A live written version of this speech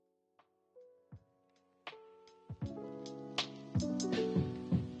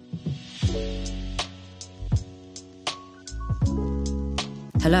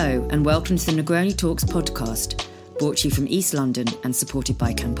Hello and welcome to the Negroni Talks podcast, brought to you from East London and supported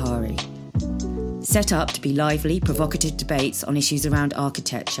by Campari. Set up to be lively, provocative debates on issues around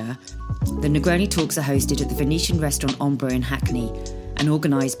architecture, the Negroni Talks are hosted at the Venetian restaurant Ombra in Hackney and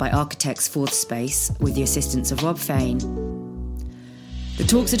organised by Architects Fourth Space with the assistance of Rob Fain. The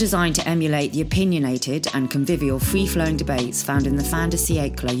talks are designed to emulate the opinionated and convivial free-flowing debates found in the fin de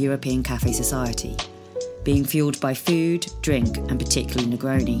siècle European Café Society, being fuelled by food, drink and particularly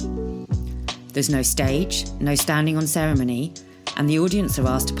Negroni. There's no stage, no standing on ceremony, and the audience are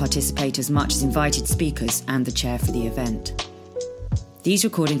asked to participate as much as invited speakers and the chair for the event. These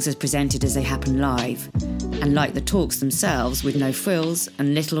recordings are presented as they happen live, and like the talks themselves, with no frills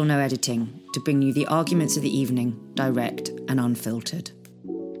and little or no editing, to bring you the arguments of the evening, direct and unfiltered.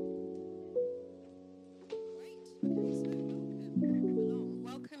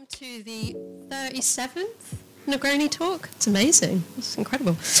 Welcome to the 37th Negroni Talk. It's amazing. It's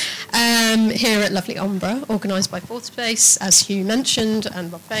incredible. Here at lovely Ombra, organised by Fourth Space, as Hugh mentioned,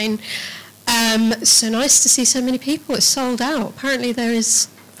 and Rob Fain. So nice to see so many people. It's sold out. Apparently there is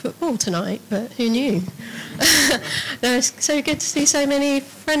football tonight, but who knew? No, it's so good to see so many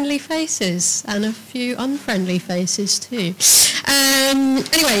friendly faces and a few unfriendly faces too.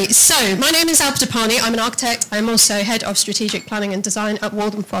 Anyway, so my name is Alba Dapani. I'm an architect. I'm also head of strategic planning and design at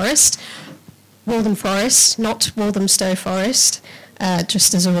Waltham Forest. Waltham Forest, not Walthamstow Forest,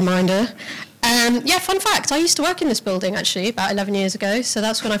 just as a reminder. Fun fact, I used to work in this building actually about 11 years ago, so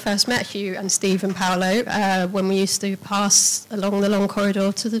that's when I first met Hugh and Steve and Paolo, when we used to pass along the long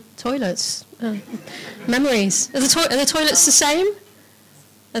corridor to the toilets. Memories. Are the toilets the same?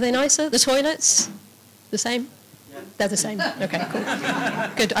 Are they nicer? The toilets? The same? They're the same. Okay, cool.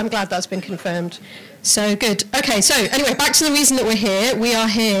 Good, I'm glad that's been confirmed. So good. Okay, so anyway, back to the reason that we're here. We are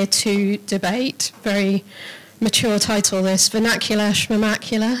here to debate, very mature title this, vernacular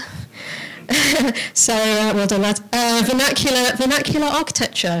schmamacula. So, well done, lads. Vernacular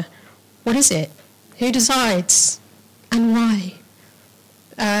architecture. What is it? Who decides? And why?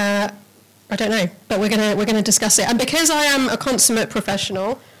 I don't know, but we're gonna discuss it. And because I am a consummate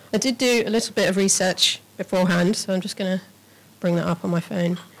professional, I did do a little bit of research beforehand, so I'm just going to bring that up on my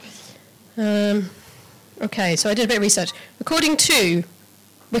phone. Okay, so I did a bit of research. According to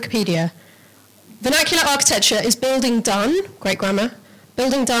Wikipedia, vernacular architecture is building done, great grammar,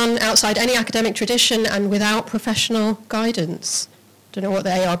 building done outside any academic tradition and without professional guidance. Don't know what the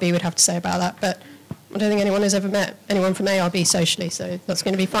ARB would have to say about that, but I don't think anyone has ever met anyone from ARB socially, so that's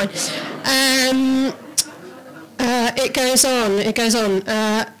going to be fine. It goes on.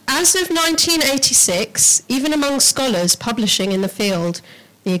 As of 1986, even among scholars publishing in the field,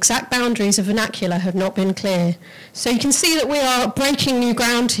 the exact boundaries of vernacular have not been clear. So you can see that we are breaking new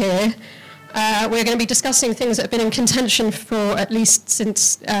ground here. We're going to be discussing things that have been in contention for at least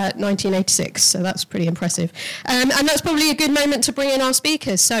since 1986, so that's pretty impressive. And that's probably a good moment to bring in our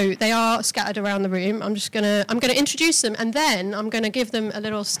speakers. So they are scattered around the room. I'm going to introduce them, and then I'm going to give them a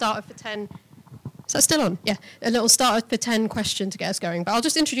little starter for 10. Is that still on? Yeah, a little starter for 10 question to get us going. But I'll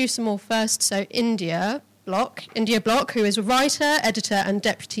just introduce them all first. So India Block, who is a writer, editor and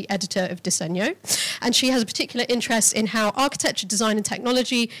deputy editor of Disegno. And she has a particular interest in how architecture, design and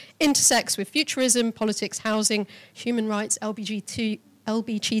technology intersects with futurism, politics, housing, human rights, LGBTQ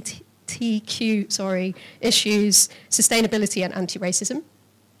issues, sustainability and anti-racism.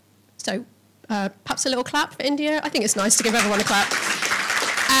 So perhaps a little clap for India. I think it's nice to give everyone a clap.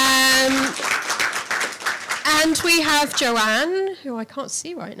 And we have Joanne, who I can't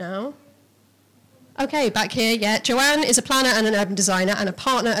see right now. Okay, back here, yeah. Joanne is a planner and an urban designer and a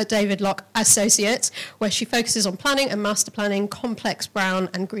partner at David Locke Associates, where she focuses on planning and master planning complex brown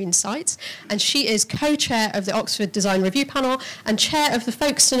and green sites. And she is co-chair of the Oxford Design Review Panel and chair of the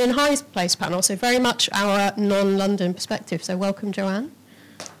Folkestone and High Place Panel, so very much our non-London perspective. So welcome, Joanne.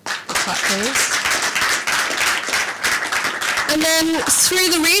 Clap, please. And then through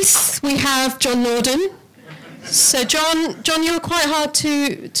the wreath, we have John Norden. So John, you were quite hard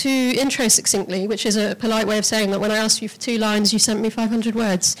to intro succinctly, which is a polite way of saying that when I asked you for 2 lines, you sent me 500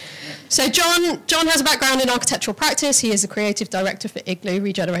 words. So John has a background in architectural practice. He is the creative director for Igloo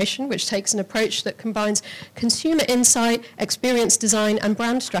Regeneration, which takes an approach that combines consumer insight, experience design, and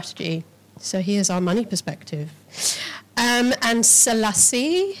brand strategy. So here's our money perspective. And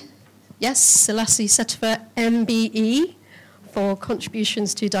Selassie Setfer, MBE, for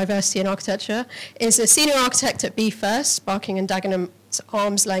contributions to diversity in architecture, is a senior architect at Be First, Barking and Dagenham's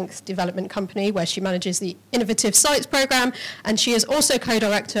arm's length development company, where she manages the Innovative Sites programme, and she is also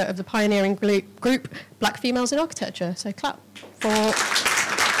co-director of the pioneering group Black Females in Architecture. So clap for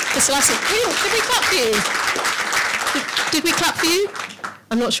Selassie. Did we clap for you? Did we clap for you?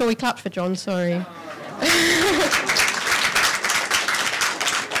 I'm not sure we clapped for John, sorry. And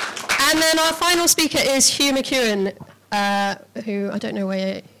then our final speaker is Hugh McEwen, who I don't know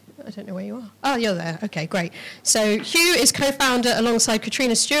where you are. Oh, you're there. Okay, great. So Hugh is co-founder alongside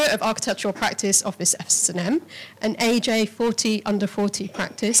Katrina Stewart of architectural practice Office S&M, an AJ 40 under 40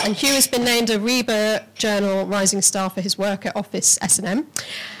 practice. And Hugh has been named a RIBA Journal Rising Star for his work at Office S&M.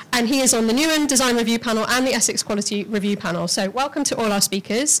 And he is on the Newen Design Review Panel and the Essex Quality Review Panel. So welcome to all our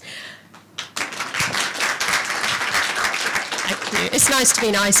speakers. Thank you. It's nice to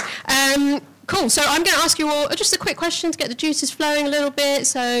be nice. Cool. So I'm going to ask you all just a quick question to get the juices flowing a little bit.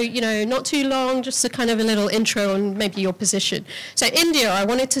 So, not too long, just a kind of a little intro on maybe your position. So India, I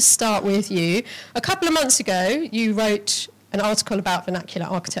wanted to start with you. A couple of months ago, you wrote an article about vernacular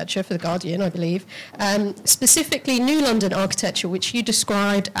architecture for The Guardian, I believe, specifically New London architecture, which you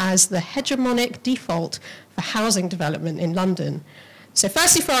described as the hegemonic default for housing development in London. So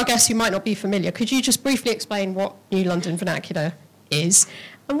firstly, for our guests who might not be familiar, could you just briefly explain what New London vernacular is?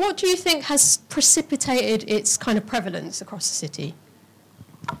 And what do you think has precipitated its kind of prevalence across the city?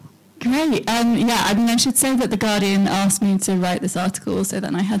 Great. I should say that The Guardian asked me to write this article, so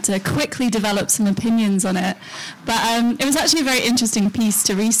then I had to quickly develop some opinions on it. But it was actually a very interesting piece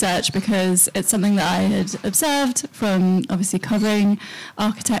to research because it's something that I had observed from obviously covering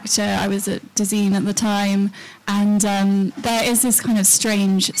architecture. I was at Design at the time, and there is this kind of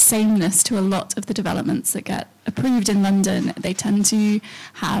strange sameness to a lot of the developments that get approved in London. They tend to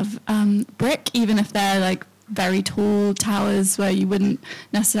have brick, even if they're like very tall towers where you wouldn't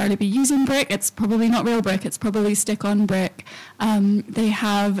necessarily be using brick. It's probably not real brick, it's probably stick-on brick. They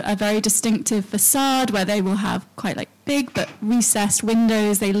have a very distinctive facade where they will have quite like big but recessed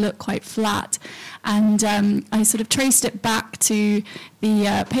windows. They look quite flat. And I sort of traced it back to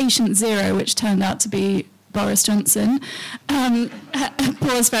the patient zero, which turned out to be Boris Johnson.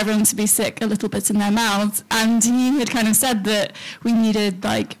 Pause for everyone to be sick a little bit in their mouths. And he had kind of said that we needed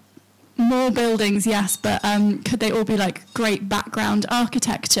like more buildings, yes, but could they all be like great background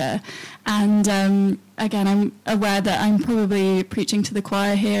architecture? And again, I'm aware that I'm probably preaching to the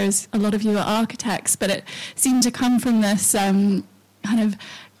choir here, as a lot of you are architects, but it seemed to come from this kind of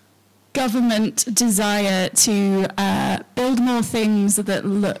government desire to build more things that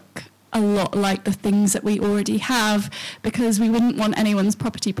look a lot like the things that we already have, because we wouldn't want anyone's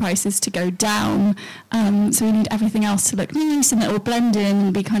property prices to go down. So we need everything else to look nice and it will blend in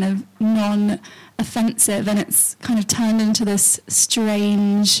and be kind of non-offensive. And it's kind of turned into this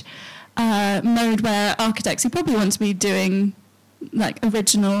strange mode where architects who probably want to be doing like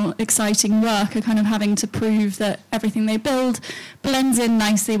original, exciting work are kind of having to prove that everything they build blends in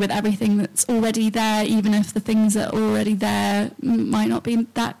nicely with everything that's already there, even if the things that are already there might not be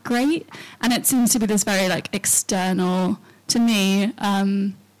that great. And it seems to be this very like external, to me,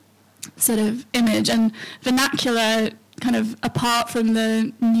 sort of image. And vernacular, kind of apart from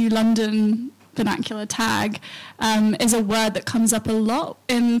the New London vernacular tag, is a word that comes up a lot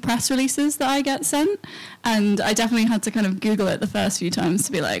in press releases that I get sent, and I definitely had to kind of Google it the first few times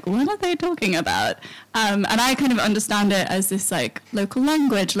to be like, what are they talking about? And I kind of understand it as this like local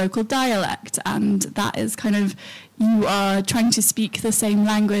language, local dialect, and that is kind of, you are trying to speak the same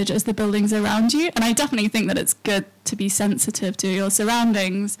language as the buildings around you. And I definitely think that it's good to be sensitive to your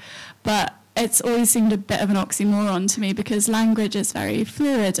surroundings, but it's always seemed a bit of an oxymoron to me, because language is very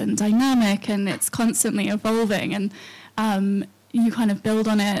fluid and dynamic and it's constantly evolving, and you kind of build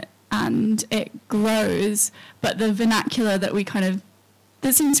on it and it grows. But the vernacular that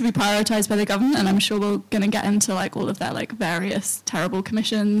seems to be prioritised by the government, and I'm sure we're going to get into like all of their like various terrible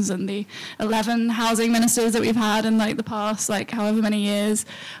commissions and the 11 housing ministers that we've had in like the past like however many years.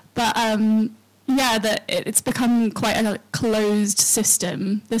 But that it's become quite a closed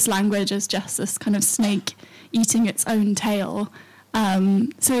system. This language is just this kind of snake eating its own tail.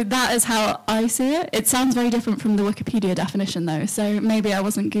 So that is how I see it. It sounds very different from the Wikipedia definition, though, so maybe I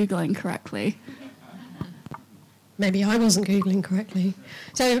wasn't Googling correctly. Maybe I wasn't Googling correctly.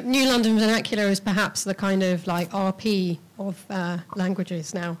 So New London vernacular is perhaps the kind of like RP of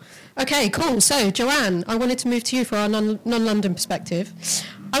languages now. Okay, cool. So Joanne, I wanted to move to you for our non-London perspective.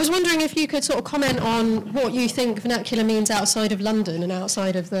 I was wondering if you could sort of comment on what you think vernacular means outside of London and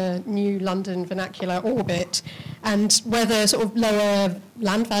outside of the New London vernacular orbit, and whether sort of lower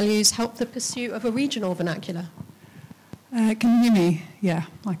land values help the pursuit of a regional vernacular. Can you hear me? Yeah,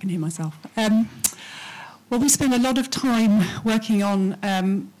 I can hear myself. Well, we spend a lot of time working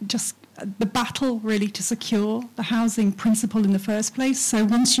on just the battle, really, to secure the housing principle in the first place. So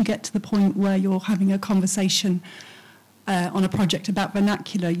once you get to the point where you're having a conversation on a project about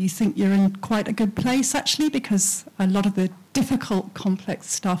vernacular, you think you're in quite a good place, actually, because a lot of the difficult, complex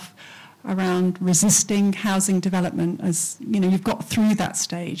stuff around resisting housing development, as you know, you've got through that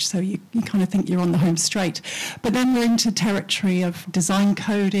stage, so you kind of think you're on the home straight. But then we're into territory of design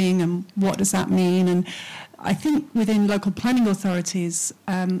coding and what does that mean. And I think within local planning authorities,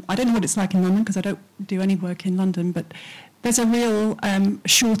 I don't know what it's like in London because I don't do any work in London, but there's a real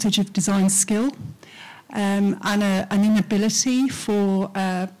shortage of design skill and an inability for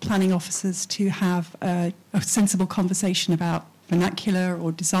planning officers to have a sensible conversation about vernacular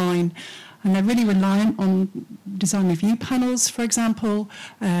or design, and they're really reliant on design review panels, for example,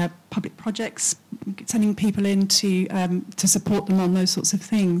 public projects, sending people in to support them on those sorts of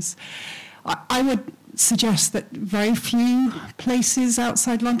things. I would suggest that very few places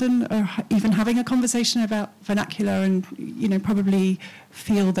outside London are even having a conversation about vernacular, and probably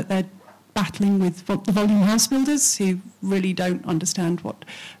feel that they're battling with the volume house builders who really don't understand what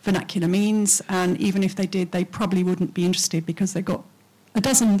vernacular means, and even if they did, they probably wouldn't be interested because they've got a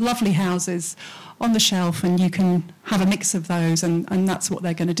dozen lovely houses on the shelf and you can have a mix of those, and that's what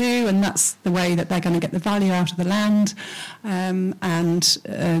they're going to do, and that's the way that they're going to get the value out of the land.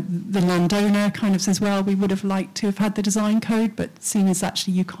 The landowner kind of says, well, we would have liked to have had the design code, but seeing as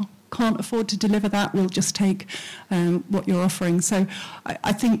actually you can't afford to deliver that, we'll just take what you're offering. So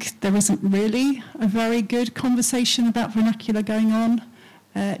I think there isn't really a very good conversation about vernacular going on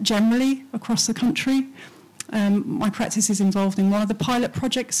generally across the country. My practice is involved in one of the pilot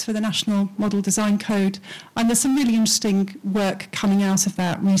projects for the National Model Design Code, and there's some really interesting work coming out of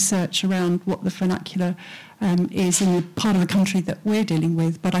that research around what the vernacular is in the part of the country that we're dealing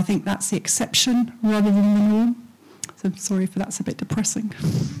with, but I think that's the exception rather than the norm. So I'm sorry if that's a bit depressing.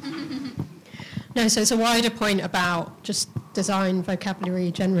 No, so it's a wider point about just design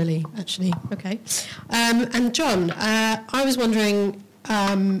vocabulary generally, actually. Okay. And John, I was wondering,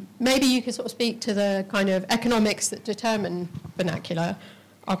 maybe you could sort of speak to the kind of economics that determine vernacular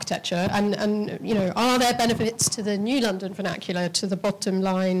architecture, and are there benefits to the New London vernacular, to the bottom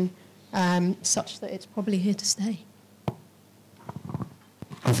line, such that it's probably here to stay?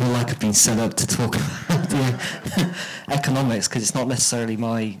 I feel like I've been set up to talk about the economics because it's not necessarily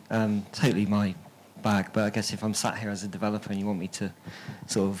totally my bag, but I guess if I'm sat here as a developer and you want me to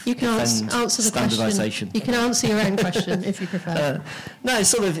sort of answer the standardisation. You can answer your own question if you prefer. No, it's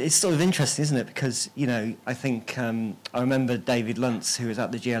sort of interesting, isn't it? Because I think I remember David Luntz, who was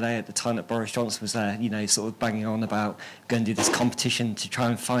at the GLA at the time that Boris Johnson was there, sort of banging on about going to do this competition to try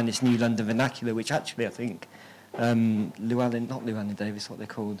and find this new London vernacular, which actually I think not Llewellyn Davis, what they're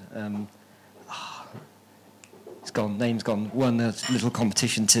called. It's gone. Name's gone. Won a little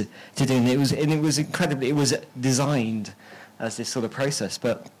competition to do, and it was incredibly. It was designed as this sort of process,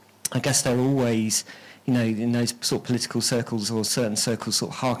 but I guess they're always, in those sort of political circles or certain circles,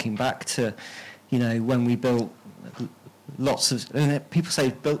 sort of harking back to, when we built lots of. And people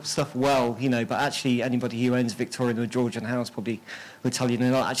say built stuff well, but actually anybody who owns Victorian or Georgian house probably would tell you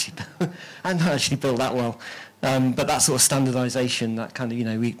they're not actually, and not actually built that well. But that sort of standardisation, that kind of,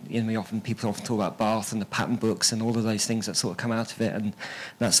 people often talk about Bath and the pattern books and all of those things that sort of come out of it, and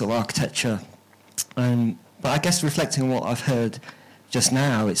that sort of architecture. But I guess reflecting on what I've heard just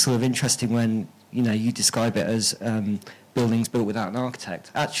now, it's sort of interesting when, you describe it as buildings built without an architect.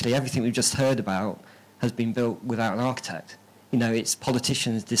 Actually, everything we've just heard about has been built without an architect. It's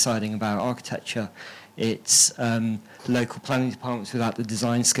politicians deciding about architecture. It's local planning departments without the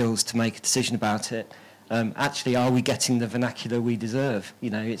design skills to make a decision about it. Actually, are we getting the vernacular we deserve?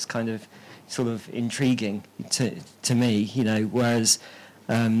 It's kind of sort of intriguing to me. Whereas,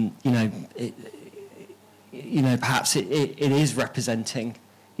 perhaps it is representing,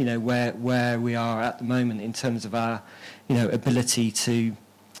 where we are at the moment in terms of our, ability to,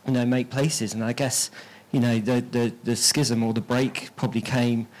 make places. And I guess, the schism or the break probably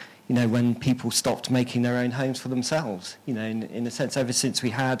came, when people stopped making their own homes for themselves. In a sense, ever since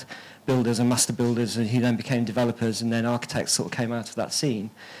we had builders and master builders who then became developers, and then architects sort of came out of that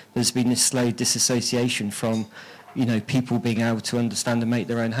scene, there's been this slow disassociation from, people being able to understand and make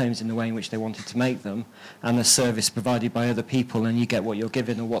their own homes in the way in which they wanted to make them, and a service provided by other people, and you get what you're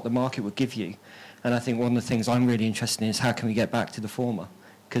given or what the market would give you. And I think one of the things I'm really interested in is how can we get back to the former,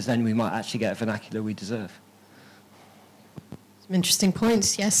 because then we might actually get a vernacular we deserve. Some interesting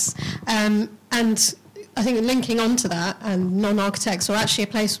points, yes. And I think linking on to that, and non-architects are actually a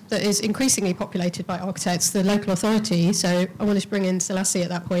place that is increasingly populated by architects, the local authority. So I wanted to bring in Selassie at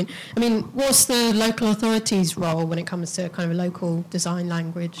that point. I mean, what's the local authority's role when it comes to kind of a local design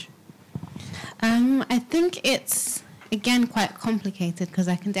language? I think it's, again, quite complicated because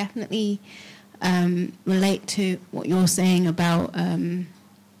I can definitely relate to what you're saying about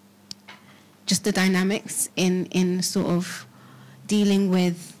just the dynamics in sort of dealing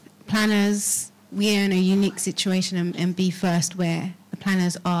with planners. We are in a unique situation in Be First where the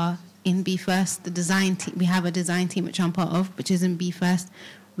planners are in Be First. The design team, we have a design team which I'm part of, which is in Be First.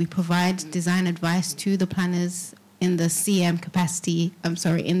 We provide design advice to the planners in the in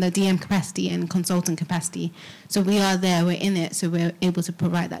the DM capacity and consultant capacity. So we are there, we're in it, so we're able to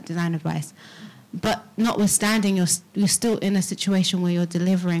provide that design advice. But notwithstanding, you're still in a situation where you're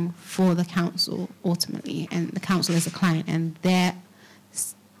delivering for the council ultimately, and the council is a client, and they're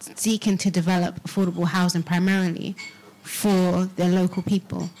seeking to develop affordable housing primarily for their local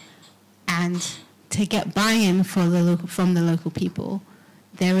people. And to get buy-in from the local people,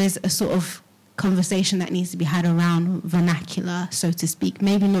 there is a sort of conversation that needs to be had around vernacular, so to speak.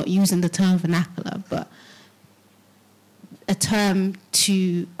 Maybe not using the term vernacular, but a term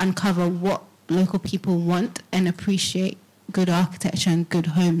to uncover what local people want and appreciate good architecture and good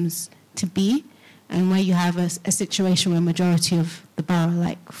homes to be. And where you have a situation where majority of the borough,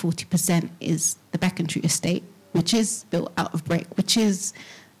 like 40%, is the Becontree estate, which is built out of brick, which is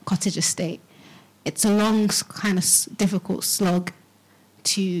cottage estate. It's a long, kind of difficult slog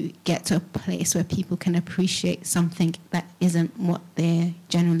to get to a place where people can appreciate something that isn't what they're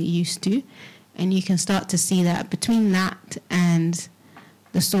generally used to. And you can start to see that between that and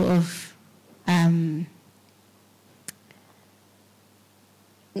the sort of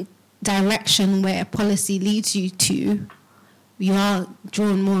direction where policy leads you to, you are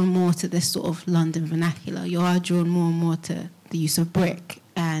drawn more and more to this sort of London vernacular. You are drawn more and more to the use of brick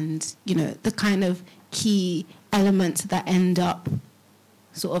and, the kind of key elements that end up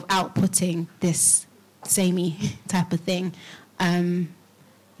sort of outputting this samey type of thing.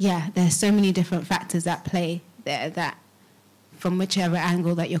 There's so many different factors at play there that from whichever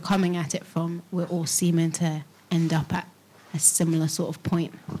angle that you're coming at it from, we're all seeming to end up at a similar sort of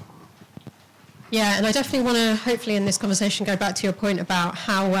point. Yeah, and I definitely want to, hopefully in this conversation, go back to your point about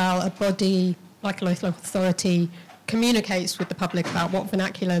how well a body like a local authority communicates with the public about what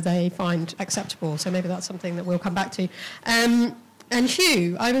vernacular they find acceptable. So maybe that's something that we'll come back to. And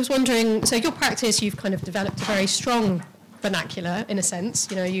Hugh, I was wondering, so your practice, you've kind of developed a very strong vernacular in a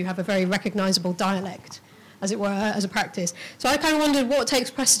sense. You have a very recognisable dialect, as it were, as a practice. So I kind of wondered what takes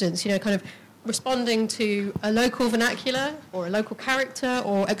precedence, kind of responding to a local vernacular or a local character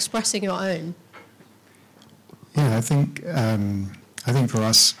or expressing your own. Yeah, I think for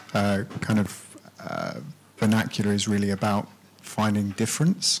us, vernacular is really about finding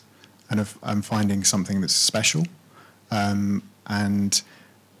difference and finding something that's special, and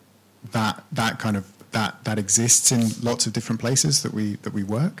that exists in lots of different places that we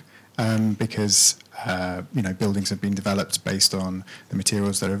work, because buildings have been developed based on the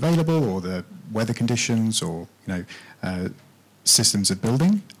materials that are available or the weather conditions or systems of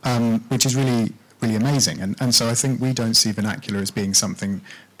building, which is really amazing. And so I think we don't see vernacular as being something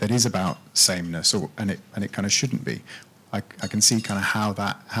that is about sameness, and it kind of shouldn't be. I can see kind of how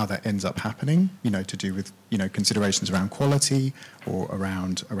that ends up happening, to do with considerations around quality or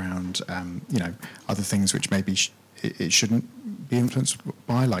around other things which maybe it shouldn't be influenced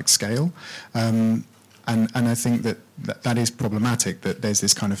by, like scale. And I think that is problematic, that there's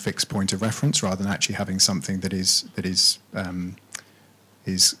this kind of fixed point of reference rather than actually having something that is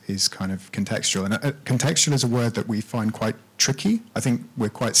kind of contextual. And contextual is a word that we find quite tricky. I think we're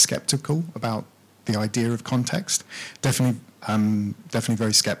quite sceptical about the idea of context. Definitely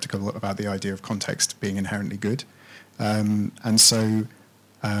very sceptical about the idea of context being inherently good. And so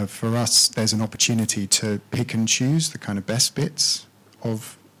for us, there's an opportunity to pick and choose the kind of best bits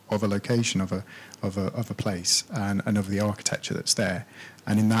of a location, of a place, and of the architecture that's there.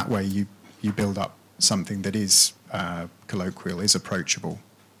 And in that way, you build up something that is colloquial, is approachable,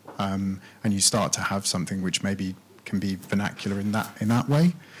 and you start to have something which maybe can be vernacular in that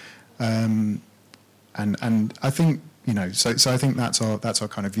way. And I think so I think that's our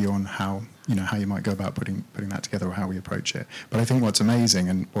kind of view on how you might go about putting that together, or how we approach it. But I think what's amazing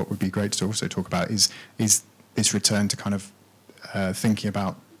and what would be great to also talk about is this return to kind of thinking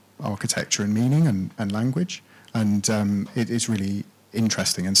about architecture and meaning and language, and it is really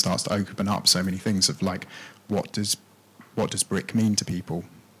interesting and starts to open up so many things of like, what does brick mean to people?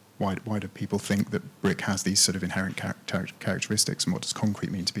 Why do people think that brick has these sort of inherent characteristics, and what does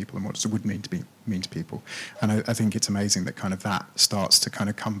concrete mean to people, and what does wood mean to people? And I think it's amazing that kind of that starts to kind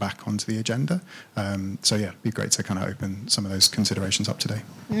of come back onto the agenda. So yeah, it'd be great to kind of open some of those considerations up today.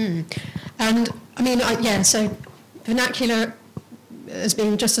 And I mean, so vernacular as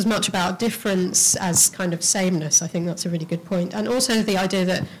being just as much about difference as kind of sameness. I think that's a really good point. And also the idea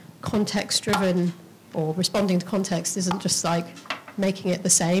that context-driven or responding to context isn't just like making it the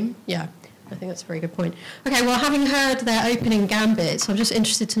same. Yeah, I think that's a very good point. Okay, well, having heard their opening gambits, I'm just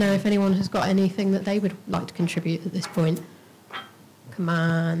interested to know if anyone has got anything that they would like to contribute at this point. Come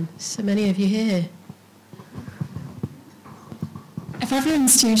on, so many of you here. If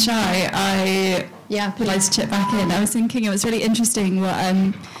everyone's too shy, I would like to chip back in. I was thinking it was really interesting what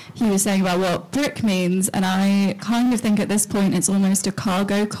he was saying about what brick means, and I kind of think at this point it's almost a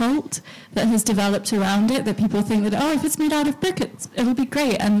cargo cult that has developed around it, that people think that, oh, if it's made out of brick, it'll be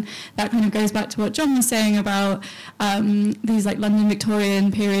great. And that kind of goes back to what John was saying about these like London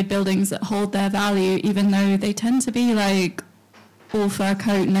Victorian period buildings that hold their value, even though they tend to be like all fur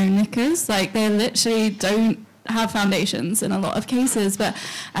coat, no knickers. Like they literally don't have foundations in a lot of cases, but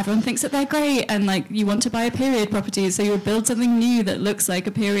everyone thinks that they're great, and like you want to buy a period property, so you would build something new that looks like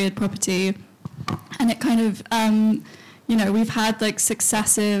a period property. And it kind of we've had like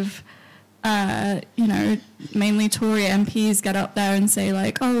successive mainly Tory MPs get up there and say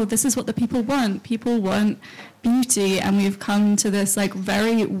like, oh, this is what the people want beauty, and we've come to this like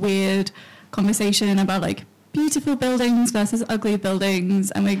very weird conversation about like beautiful buildings versus ugly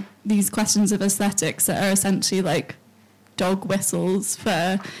buildings, and these questions of aesthetics that are essentially like dog whistles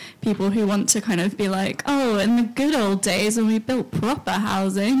for people who want to kind of be like, oh, in the good old days when we built proper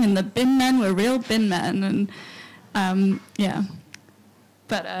housing and the bin men were real bin men, and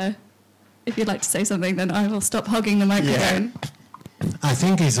But if you'd like to say something, then I will stop hogging the microphone. Yeah. I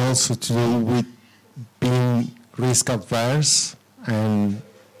think it's also to do with being risk averse and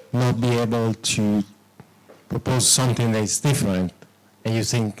not be able to propose something that is different, and you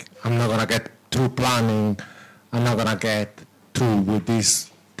think, I'm not going to get through planning, I'm not going to get through with this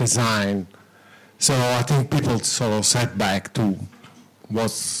design. So I think people sort of set back to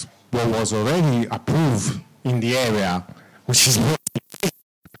what was already approved in the area, which is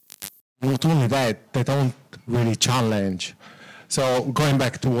not only that, they don't really challenge. So going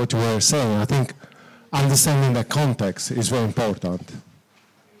back to what you were saying, I think understanding the context is very important.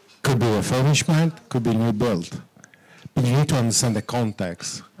 Could be refurbishment, could be new build. But you need to understand the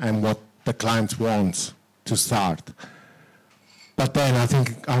context and what the client wants to start. But then I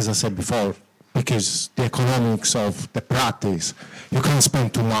think, as I said before, because the economics of the practice, you can't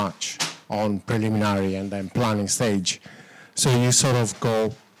spend too much on preliminary and then planning stage. So you sort of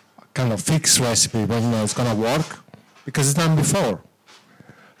go kind of fixed recipe when you know it's going to work because it's done before.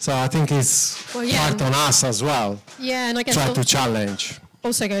 So I think it's part on us as well. Yeah, and I guess try to challenge.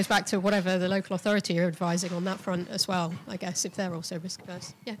 Also goes back to whatever the local authority are advising on that front as well, I guess, if they're also risk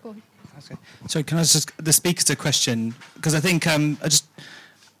averse. Yeah, go on. Okay. So can I just, the speaker's a question, because I think I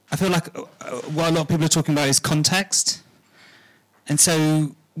feel like what a lot of people are talking about is context. And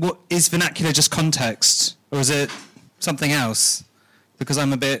so what is vernacular just context, or is it something else? Because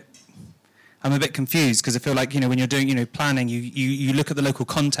I'm a bit confused, because I feel like, when you're doing, planning, you look at the local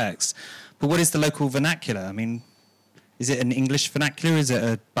context. But what is the local vernacular? I mean, is it an English vernacular? Is it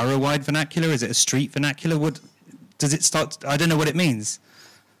a borough-wide vernacular? Is it a street vernacular? What does it start? I don't know what it means.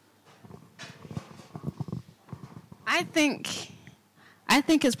 I think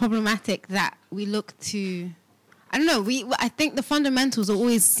it's problematic that we look to, I don't know, I think the fundamentals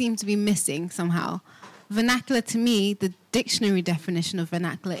always seem to be missing somehow. Vernacular, to me, the dictionary definition of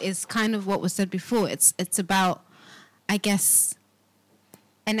vernacular is kind of what was said before. It's about, I guess,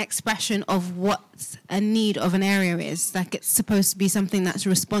 an expression of what a need of an area is. Like it's supposed to be something that's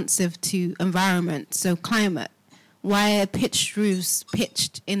responsive to environment, so climate. Why are pitched roofs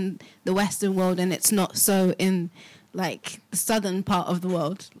pitched in the Western world and it's not so in like the southern part of the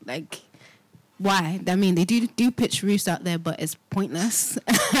world? Like, why? I mean, they do pitch roofs out there, but it's pointless.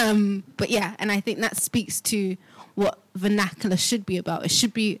 But yeah, and I think that speaks to what vernacular should be about. It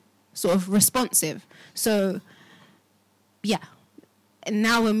should be sort of responsive. So, yeah. And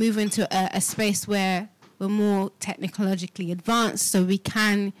now we're moving to a space where we're more technologically advanced, so we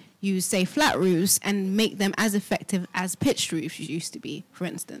can use, say, flat roofs and make them as effective as pitched roofs used to be, for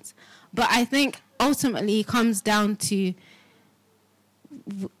instance. But I think ultimately it comes down to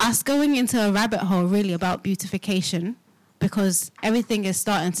us going into a rabbit hole really about beautification, because everything is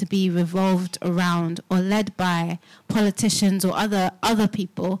starting to be revolved around or led by politicians or other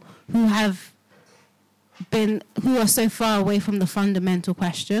people who are so far away from the fundamental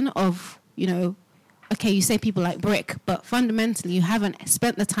question of, okay, you say people like brick, but fundamentally you haven't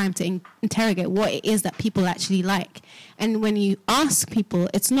spent the time to interrogate what it is that people actually like. And when you ask people,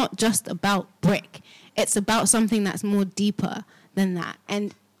 it's not just about brick. It's about something that's more deeper than that.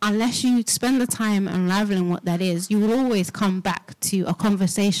 And unless you spend the time unraveling what that is, you will always come back to a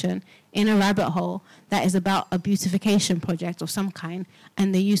conversation in a rabbit hole that is about a beautification project of some kind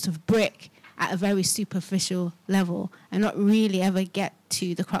and the use of brick at a very superficial level and not really ever get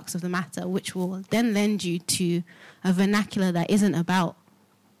to the crux of the matter, which will then lend you to a vernacular that isn't about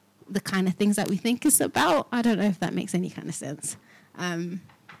the kind of things that we think it's about. I don't know if that makes any kind of sense.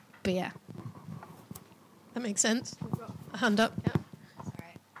 But yeah. That makes sense. We've got a hand up. Yeah.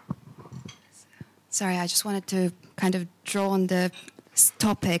 Sorry, I just wanted to kind of draw on the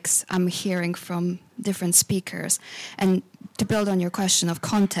topics I'm hearing from different speakers. And to build on your question of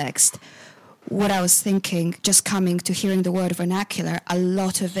context, what I was thinking, just coming to hearing the word vernacular, a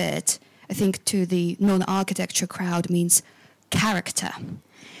lot of it, I think to the non-architecture crowd means character.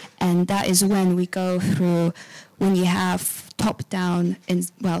 And that is when we go through, when you have top-down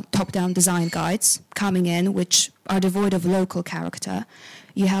design guides coming in, which are devoid of local character.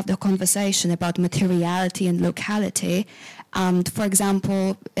 You have the conversation about materiality and locality, and, for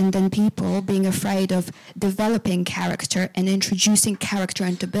example, and then people being afraid of developing character and introducing character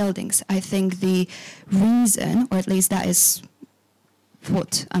into buildings. I think the reason, or at least that is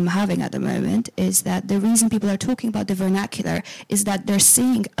what I'm having at the moment, is that the reason people are talking about the vernacular is that they're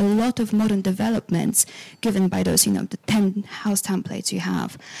seeing a lot of modern developments given by those, the 10 house templates you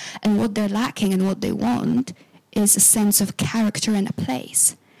have. And what they're lacking and what they want is a sense of character and a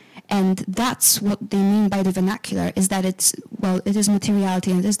place. And that's what they mean by the vernacular, is that it is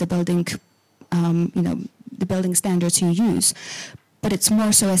materiality and it is the building, the building standards you use. But it's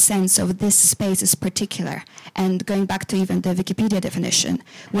more so a sense of this space is particular. And going back to even the Wikipedia definition,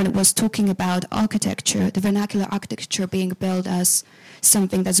 when it was talking about architecture, the vernacular architecture being built as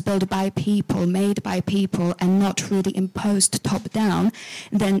something that's built by people, made by people, and not really imposed top-down,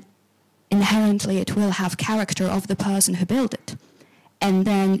 then inherently it will have character of the person who built it. And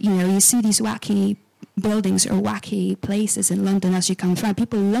then, you see these wacky buildings or wacky places in London as you come through.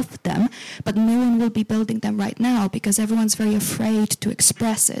 People love them, but no one will be building them right now because everyone's very afraid to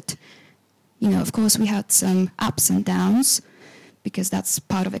express it. Of course, we had some ups and downs because that's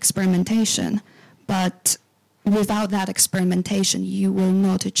part of experimentation. But without that experimentation, you will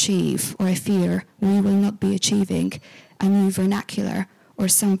not achieve, or I fear we will not be achieving, a new vernacular or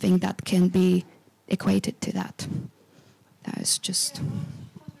something that can be equated to that. That is just...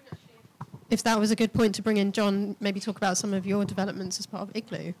 If that was a good point to bring in, John, maybe talk about some of your developments as part of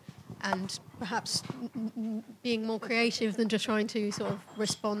Igloo and perhaps being more creative than just trying to sort of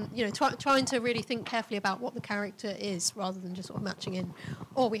respond, trying to really think carefully about what the character is rather than just sort of matching in.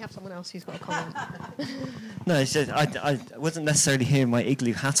 Or we have someone else who's got a comment. No, it's just, I wasn't necessarily hearing my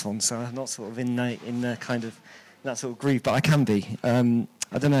Igloo hat on, so I'm not sort of in the kind of that sort of groove, but I can be.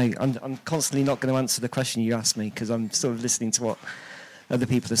 I don't know, I'm constantly not going to answer the question you asked me because I'm sort of listening to what other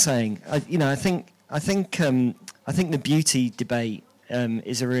people are saying. I think the beauty debate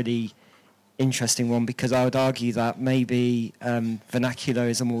is a really interesting one because I would argue that maybe vernacular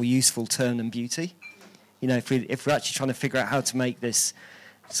is a more useful term than beauty. If we're actually trying to figure out how to make this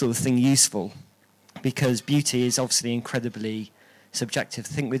sort of thing useful, because beauty is obviously incredibly subjective. I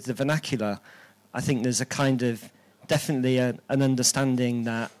think with the vernacular, I think there's a kind of definitely an understanding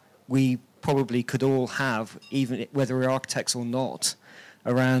that we probably could all have, even whether we're architects or not,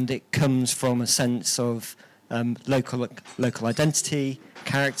 around it comes from a sense of local identity,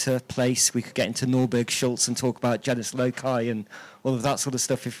 character, place. We could get into Norberg Schultz and talk about genus loci and all of that sort of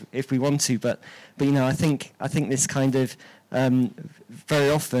stuff if we want to. But I think this kind of very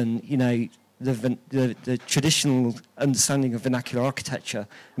often the traditional understanding of vernacular architecture,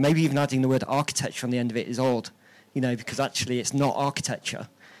 maybe even adding the word architecture on the end of it is odd, because actually it's not architecture.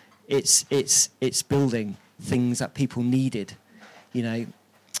 It's building things that people needed.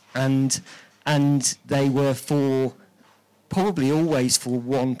 And they were probably always for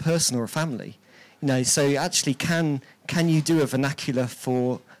one person or a family, So actually, can you do a vernacular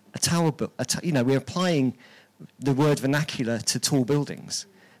for a tower? We're applying the word vernacular to tall buildings,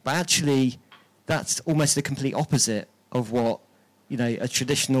 but actually, that's almost the complete opposite of what a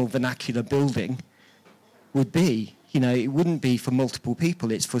traditional vernacular building would be. It wouldn't be for multiple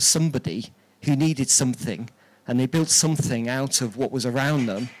people. It's for somebody who needed something. And they built something out of what was around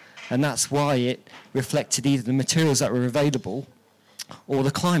them, and that's why it reflected either the materials that were available or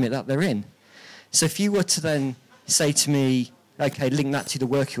the climate that they're in. So if you were to then say to me, okay, link that to the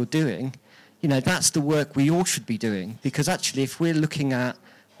work you're doing, that's the work we all should be doing, because actually if we're looking at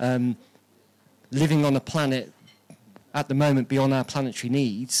living on a planet at the moment beyond our planetary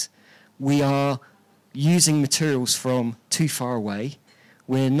needs, we are using materials from too far away.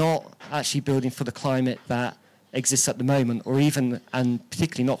 We're not actually building for the climate that exists at the moment, or even, and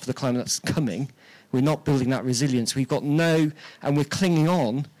particularly not for the climate that's coming. We're not building that resilience. We've got and we're clinging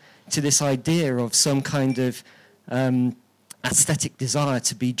on to this idea of some kind of aesthetic desire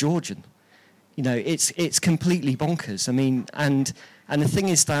to be Georgian. You know, it's completely bonkers. I mean, and the thing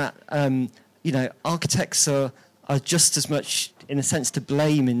is that you know, architects are just as much, in a sense, to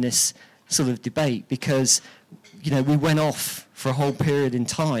blame in this sort of debate, because, you know, we went off for a whole period in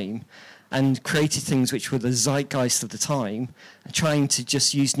time and created things which were the zeitgeist of the time, trying to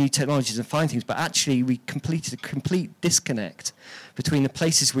just use new technologies and find things. But actually, we completed a complete disconnect between the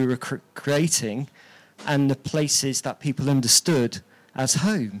places we were creating and the places that people understood as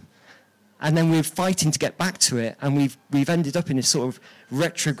home. And then we're fighting to get back to it, and we've ended up in this sort of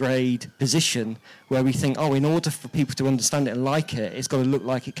retrograde position where we think, oh, in order for people to understand it and like it, it's got to look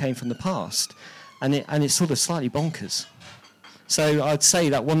like it came from the past. And it's sort of slightly bonkers. So I'd say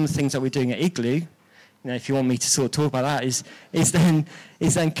that one of the things that we're doing at Igloo, you know, if you want me to sort of talk about that, is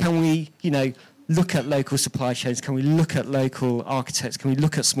then can we, you know, look at local supply chains? Can we look at local architects? Can we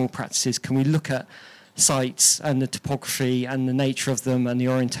look at small practices? Can we look at sites and the topography and the nature of them and the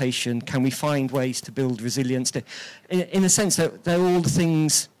orientation? Can we find ways to build resilience? In a sense, that they're all the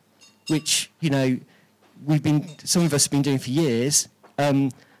things which, you know, some of us have been doing for years.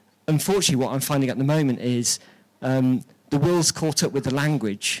 Unfortunately, what I'm finding at the moment is the world's caught up with the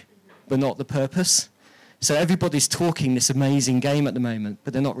language, but not the purpose. So everybody's talking this amazing game at the moment,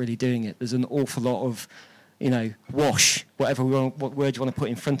 but they're not really doing it. There's an awful lot of, you know, wash, what word you want to put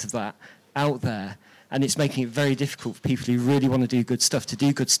in front of that, out there. And it's making it very difficult for people who really want to do good stuff,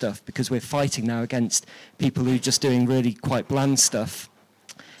 because we're fighting now against people who are just doing really quite bland stuff,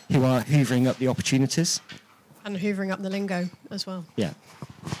 who are hoovering up the opportunities. And hoovering up the lingo as well. Yeah.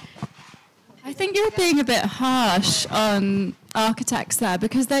 I think you're being a bit harsh on architects there,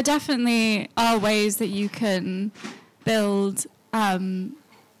 because there definitely are ways that you can build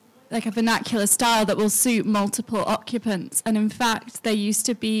like a vernacular style that will suit multiple occupants. And in fact, there used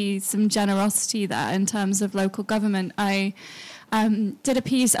to be some generosity there in terms of local government. I did a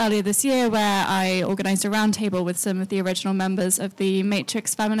piece earlier this year where I organised a roundtable with some of the original members of the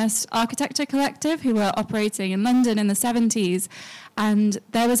Matrix Feminist Architecture Collective, who were operating in London in the 70s. And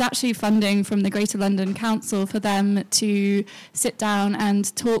there was actually funding from the Greater London Council for them to sit down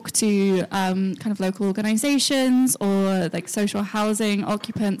and talk to kind of local organisations or like social housing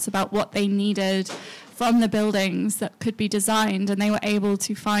occupants about what they needed from the buildings that could be designed. And they were able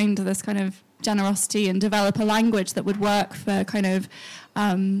to find this kind of generosity and develop a language that would work for kind of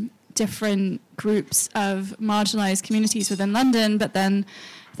different groups of marginalised communities within London. But then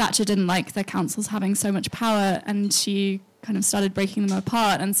Thatcher didn't like the councils having so much power, and she kind of started breaking them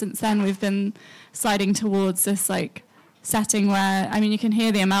apart. And since then we've been sliding towards this like setting where, I mean, you can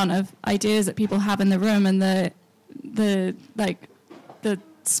hear the amount of ideas that people have in the room and the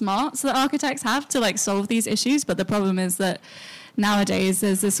smarts that architects have to like solve these issues. But the problem is that nowadays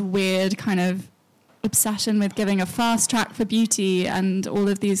there's this weird kind of obsession with giving a fast track for beauty and all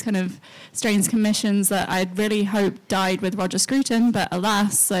of these kind of strange commissions that I'd really hoped died with Roger Scruton, but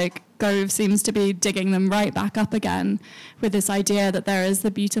alas, like Gove seems to be digging them right back up again with this idea that there is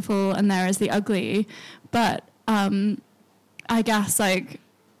the beautiful and there is the ugly. But I guess like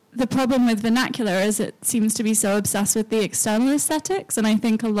the problem with vernacular is it seems to be so obsessed with the external aesthetics, and I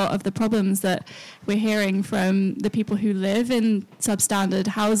think a lot of the problems that we're hearing from the people who live in substandard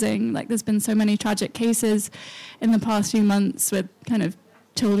housing, like there's been so many tragic cases in the past few months with kind of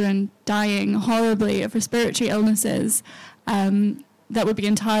children dying horribly of respiratory illnesses that would be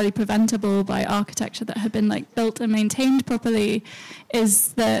entirely preventable by architecture that had been like built and maintained properly,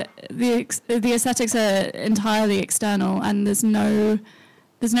 is that the aesthetics are entirely external, and there's no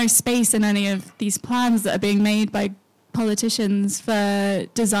space in any of these plans that are being made by politicians for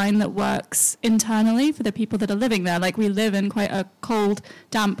design that works internally for the people that are living there. Like we live in quite a cold,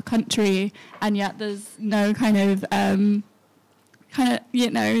 damp country, and yet there's no kind of, you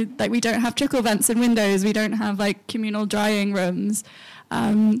know, like we don't have trickle vents in windows. We don't have like communal drying rooms.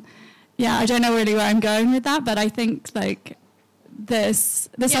 Yeah, I don't know really where I'm going with that, but I think like this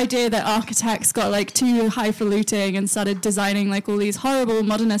idea that architects got like too highfalutin and started designing like all these horrible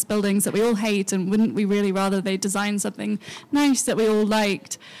modernist buildings that we all hate, and wouldn't we really rather they design something nice that we all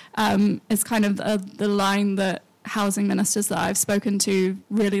liked, is kind of the line that housing ministers that I've spoken to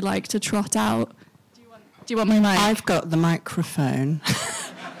really like to trot out. Do you want my mic? I've got the microphone.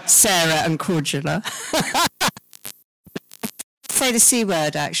 Sarah and Cordula. Say the C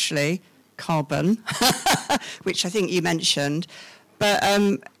word actually, carbon, which I think you mentioned. But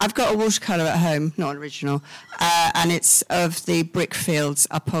I've got a watercolour at home, not an original, and it's of the brick fields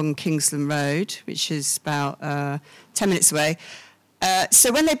up on Kingsland Road, which is about 10 minutes away.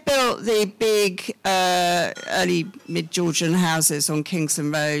 So when they built the big early mid-Georgian houses on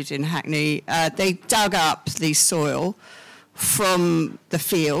Kingsland Road in Hackney, they dug up the soil from the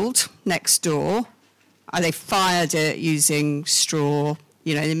field next door. They fired it using straw.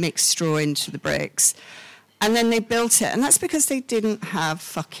 They mixed straw into the bricks. And then they built it. And that's because they didn't have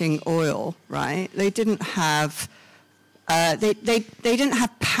fucking oil, right? They didn't have... they didn't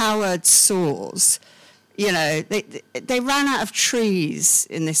have powered saws. They ran out of trees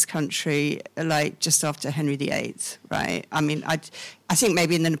in this country, like just after Henry VIII, right? I mean, I think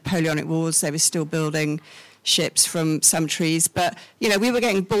maybe in the Napoleonic Wars they were still building ships from some trees, but we were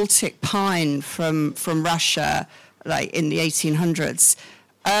getting Baltic pine from Russia, like in the 1800s,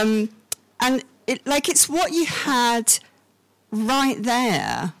 and it's what you had right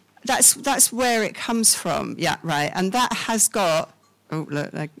there. That's where it comes from, yeah, right, and that has got. Oh,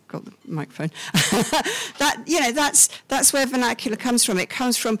 look, I got the microphone. That's where vernacular comes from. It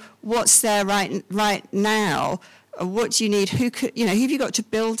comes from what's there right now. What do you need? Who have you got to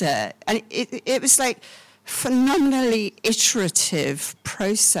build it? And it was like phenomenally iterative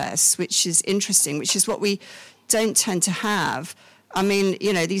process, which is interesting, which is what we don't tend to have. I mean,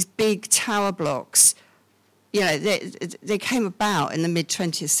 these big tower blocks, they came about in the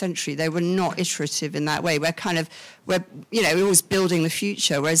mid-20th century. They were not iterative in that way. We're always building the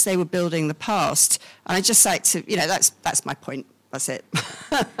future, whereas they were building the past. And I just like to, that's my point. That's it.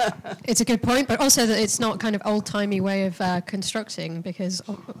 It's a good point, but also that it's not kind of old-timey way of constructing, because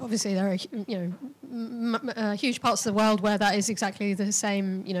obviously there are, huge parts of the world where that is exactly the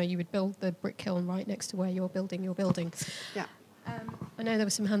same. You would build the brick kiln right next to where you're building your building. Yeah. I know there were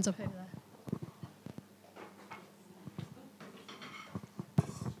some hands up over there.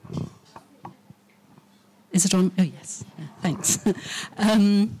 Is it on? Oh, yes. Yeah, thanks.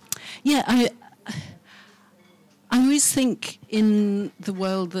 I always think in the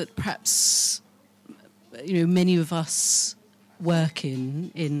world that perhaps, many of us work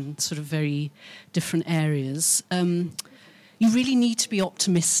in sort of very different areas, you really need to be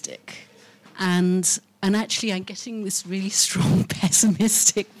optimistic. And actually, I'm getting this really strong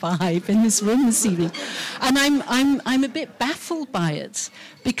pessimistic vibe in this room this evening. And I'm a bit baffled by it,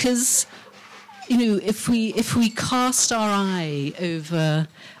 because... if we cast our eye over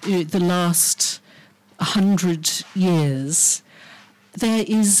the last 100 years, there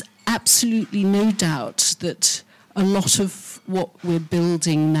is absolutely no doubt that a lot of what we're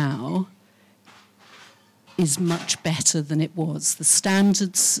building now is much better than it was. The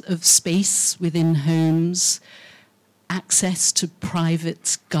standards of space within homes, access to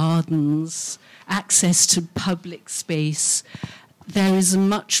private gardens, access to public space. There is a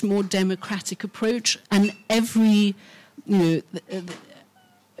much more democratic approach, and over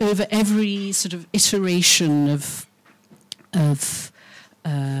every sort of iteration of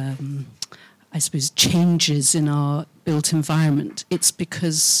I suppose changes in our built environment, it's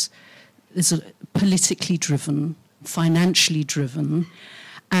because it's politically driven, financially driven,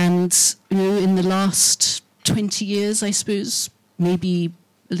 and in the last 20 years, I suppose, maybe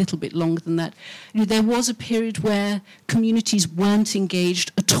a little bit longer than that, there was a period where communities weren't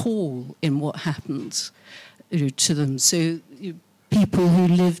engaged at all in what happened to them. So people who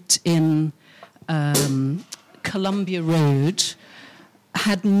lived in Columbia Road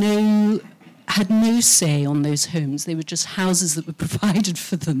had no say on those homes. They were just houses that were provided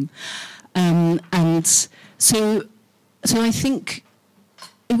for them. And so I think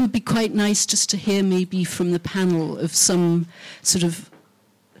it would be quite nice just to hear maybe from the panel of some sort of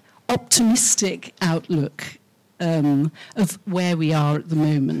optimistic outlook of where we are at the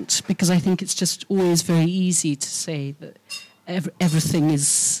moment, because I think it's just always very easy to say that everything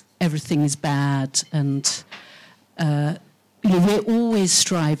is bad, and we're always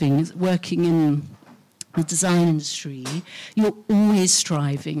striving, working in the design industry, you're always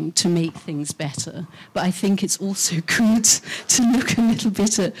striving to make things better. But I think it's also good to look a little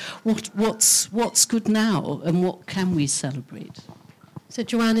bit at what's good now and what can we celebrate. So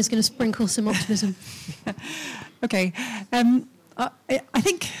Joanne is going to sprinkle some optimism. Okay. I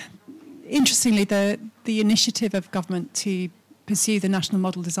think, interestingly, the initiative of government to pursue the National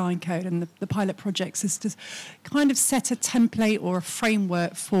Model Design Code and the pilot projects is to kind of set a template or a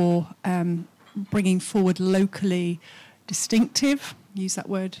framework for bringing forward locally distinctive, use that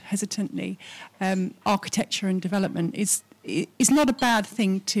word hesitantly, architecture and development is not a bad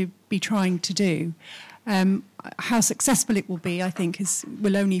thing to be trying to do. How successful it will be, I think,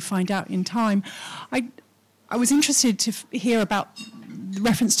 we'll only find out in time. I was interested to hear about the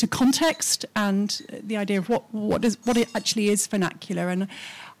reference to context and the idea of what it actually is vernacular. And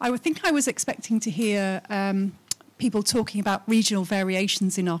I would think I was expecting to hear people talking about regional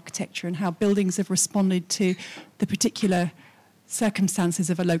variations in architecture and how buildings have responded to the particular circumstances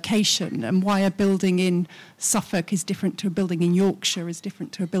of a location, and why a building in Suffolk is different to a building in Yorkshire, is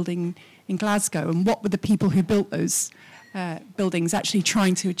different to a building in Glasgow, and what were the people who built those buildings actually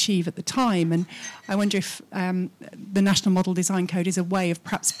trying to achieve at the time. And I wonder if the National Model Design Code is a way of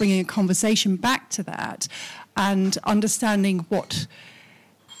perhaps bringing a conversation back to that and understanding what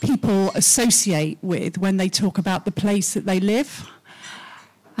people associate with when they talk about the place that they live.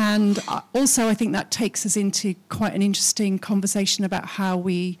 And also I think that takes us into quite an interesting conversation about how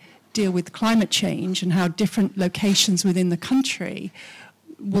we deal with climate change and how different locations within the country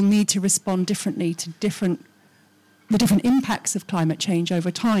will need to respond differently to the different impacts of climate change over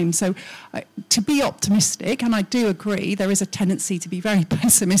time. So to be optimistic, and I do agree, there is a tendency to be very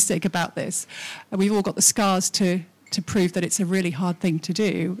pessimistic about this. We've all got the scars to prove that it's a really hard thing to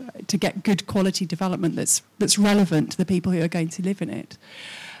do, to get good quality development that's relevant to the people who are going to live in it.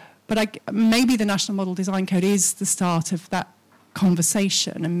 But maybe the National Model Design Code is the start of that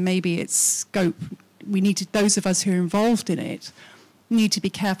conversation, and maybe its scope, those of us who are involved in it, need to be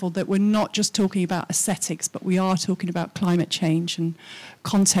careful that we're not just talking about aesthetics, but we are talking about climate change and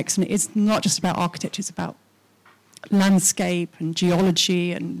context. And it's not just about architecture, it's about landscape and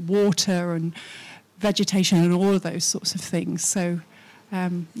geology and water and vegetation and all of those sorts of things. So,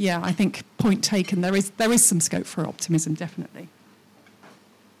 I think point taken, there is some scope for optimism, definitely.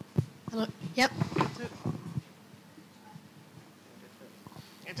 Yep.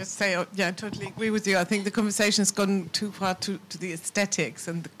 I just say, I totally agree with you. I think the conversation's gone too far to the aesthetics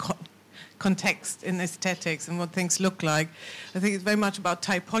and the context in aesthetics and what things look like. I think it's very much about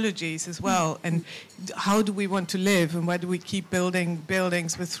typologies as well, and how do we want to live, and why do we keep building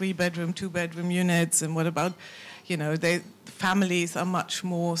buildings with 3-bedroom, 2-bedroom units, and what about, families are much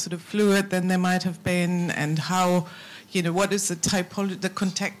more sort of fluid than they might have been, and how, what is the typology, the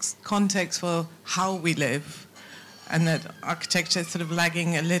context for how we live. And that architecture is sort of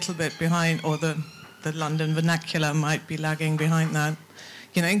lagging a little bit behind, or the London vernacular might be lagging behind that,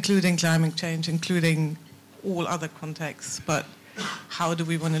 including climate change, including all other contexts. But how do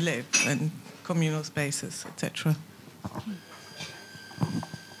we want to live, and communal spaces, etc.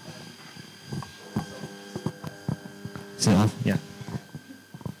 So, yeah.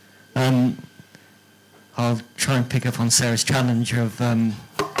 I'll try and pick up on Sarah's challenge of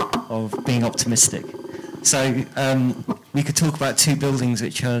being optimistic. So we could talk about 2 buildings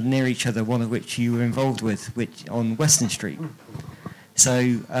which are near each other, one of which you were involved with, which on Weston Street.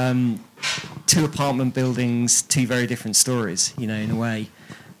 So 2 apartment buildings, 2 very different stories, in a way.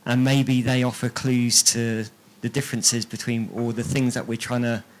 And maybe they offer clues to the differences between, or the things that we're trying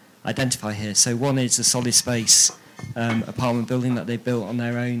to identify here. So one is a solid space apartment building that they built on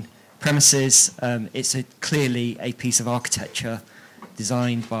their own premises. It's clearly a piece of architecture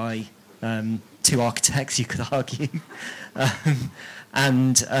designed by 2 architects, you could argue,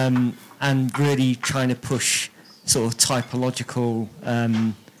 and really trying to push sort of typological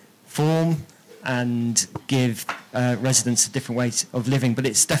form and give residents a different way of living. But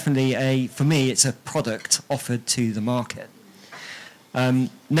it's definitely for me, it's a product offered to the market.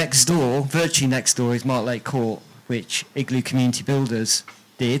 Next door, virtually next door, is Martlake Court, which Igloo Community Builders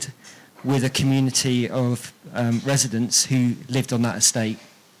did with a community of residents who lived on that estate,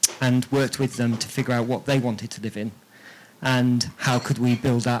 and worked with them to figure out what they wanted to live in and how could we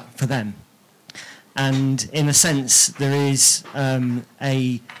build that for them. And in a sense, there is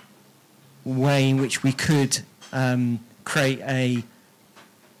a way in which we could create a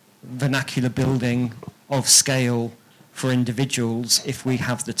vernacular building of scale for individuals if we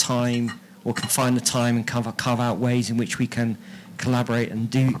have the time, or can find the time and carve out ways in which we can collaborate and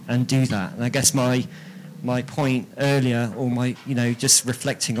do that. And I guess my point earlier, or just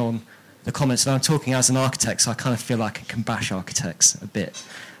reflecting on the comments, and I'm talking as an architect, so I kind of feel like I can bash architects a bit,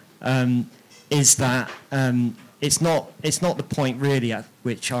 is that it's not the point really at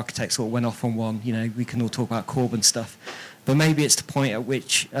which architects all went off on one. We can all talk about Corbyn stuff, but maybe it's the point at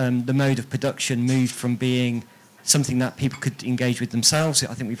which the mode of production moved from being something that people could engage with themselves.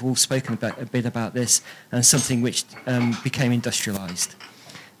 I think we've all spoken a bit about this, and something which became industrialised.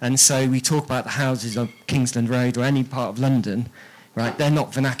 And so we talk about the houses on Kingsland Road or any part of London, right? They're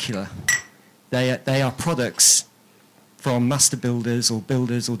not vernacular. They are products from master builders or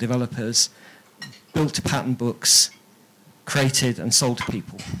developers, built to pattern books, created and sold to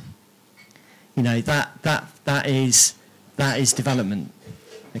people. That is development.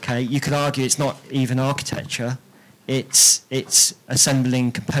 Okay, you could argue it's not even architecture. It's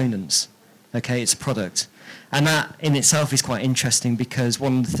assembling components. Okay, it's a product. And that in itself is quite interesting, because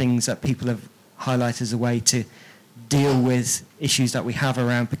one of the things that people have highlighted as a way to deal with issues that we have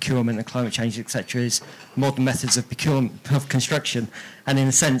around procurement and climate change, etc., is modern methods of procurement of construction, and in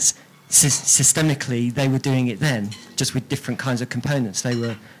a sense, systemically, they were doing it then, just with different kinds of components. They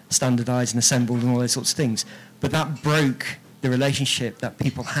were standardised and assembled and all those sorts of things. But that broke the relationship that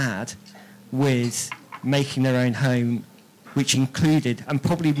people had with making their own home, which included, and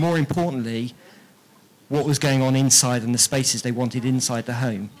probably more importantly, what was going on inside and the spaces they wanted inside the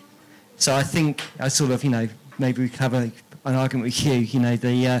home. So I think I sort of, maybe we could have an argument with Hugh,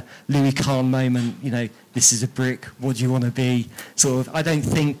 the Louis Kahn moment, this is a brick, what do you want to be? Sort of, I don't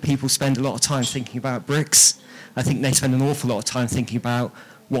think people spend a lot of time thinking about bricks. I think they spend an awful lot of time thinking about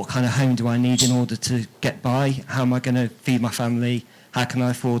what kind of home do I need in order to get by? How am I going to feed my family? How can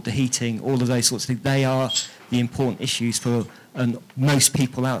I afford the heating? All of those sorts of things. They are the important issues for most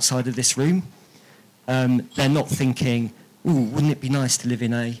people outside of this room. They're not thinking, ooh, wouldn't it be nice to live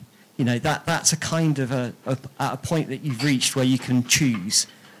in a... that's a kind of at a point that you've reached where you can choose,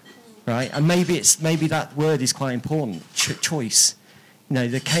 right? And maybe that word is quite important, choice.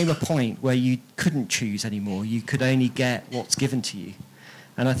 There came a point where you couldn't choose anymore. You could only get what's given to you.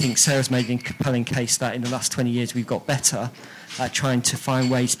 And I think Sarah's made a compelling case that in the last 20 years we've got better at trying to find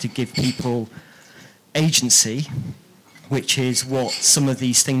ways to give people agency, which is what some of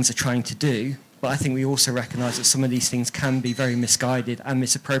these things are trying to do. But I think we also recognise that some of these things can be very misguided and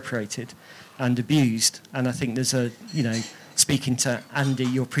misappropriated and abused. And I think there's speaking to Andy,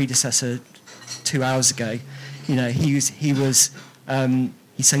 your predecessor, 2 hours ago, he's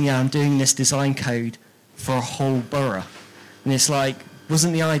saying, I'm doing this design code for a whole borough. And it's like,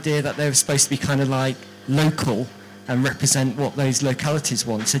 wasn't the idea that they were supposed to be kind of like local and represent what those localities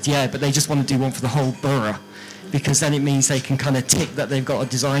want? Said, yeah, but they just want to do one for the whole borough, because then it means they can kind of tick that they've got a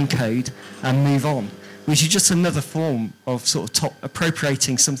design code and move on, which is just another form of sort of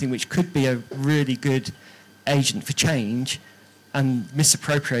appropriating something which could be a really good agent for change and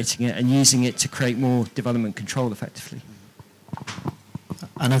misappropriating it and using it to create more development control effectively.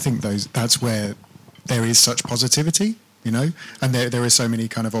 And I think that's where there is such positivity, and there are so many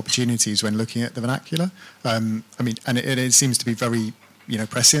kind of opportunities when looking at the vernacular. And it seems to be very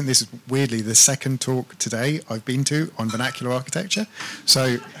prescient. This is weirdly the second talk today I've been to on vernacular architecture.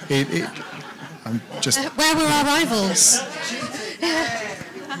 So I'm just... Where were our rivals?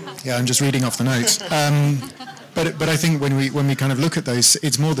 Yeah, I'm just reading off the notes. But I think when we kind of look at those,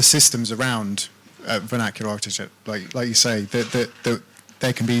 it's more the systems around vernacular architecture, like you say, that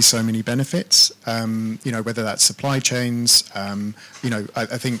there can be so many benefits, whether that's supply chains.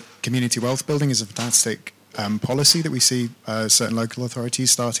 I think community wealth building is a fantastic policy that we see certain local authorities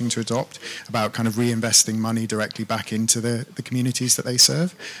starting to adopt about kind of reinvesting money directly back into the communities that they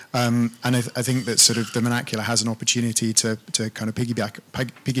serve. And I think that sort of the vernacular has an opportunity to kind of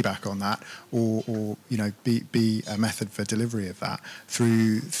piggyback on that or be a method for delivery of that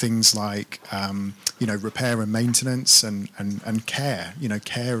through things like repair and maintenance and care,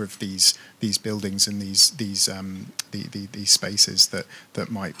 care of these buildings and these spaces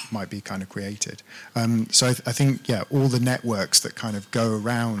that might be kind of created. So I think, all the networks that kind of go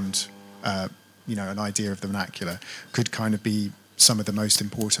around, an idea of the vernacular could kind of be some of the most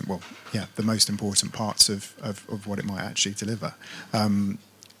important, the most important parts of what it might actually deliver,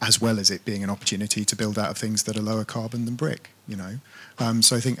 as well as it being an opportunity to build out of things that are lower carbon than brick,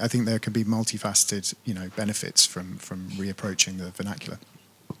 So I think there can be multifaceted, benefits from reapproaching the vernacular.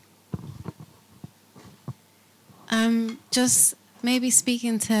 Just maybe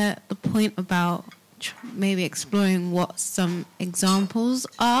speaking to the point about maybe exploring what some examples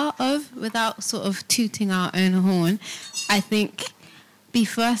are of without sort of tooting our own horn. I think Be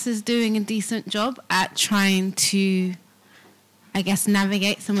First is doing a decent job at trying to, I guess,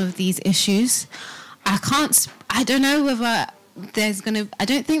 navigate some of these issues. I don't know whether I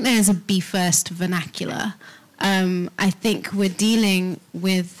don't think there's a Be First vernacular. I think we're dealing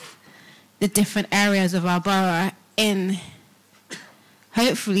with the different areas of our borough in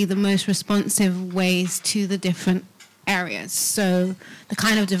hopefully the most responsive ways to the different areas. So the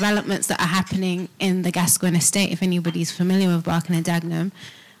kind of developments that are happening in the Gascoigne estate, if anybody's familiar with Barking and Dagenham,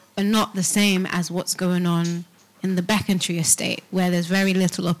 are not the same as what's going on in the Becontree estate, where there's very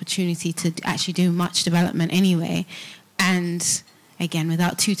little opportunity to actually do much development anyway. And again,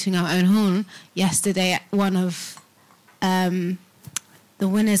 without tooting our own horn, yesterday one of the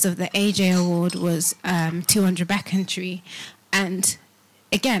winners of the AJ Award was 200 Becontree. And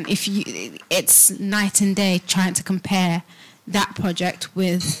again, it's night and day trying to compare that project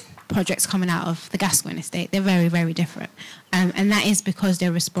with projects coming out of the Gascoigne estate. They're very, very different. And that is because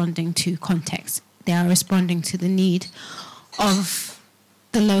they're responding to context. They are responding to the need of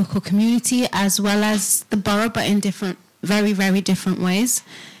the local community as well as the borough, but in different, very, very different ways.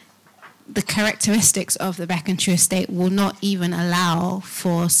 The characteristics of the Becontree estate will not even allow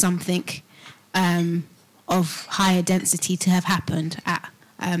for something of higher density to have happened at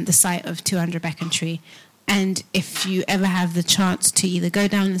the site of 200 Becontree. And if you ever have the chance to either go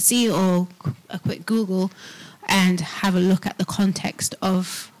down and see or a quick Google and have a look at the context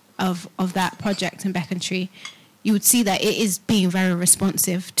of that project in Becontree, you would see that it is being very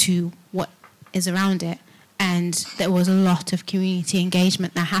responsive to what is around it. And there was a lot of community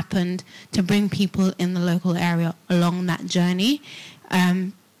engagement that happened to bring people in the local area along that journey.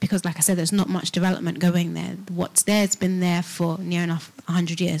 Because, like I said, there's not much development going there. What's there has been there for near enough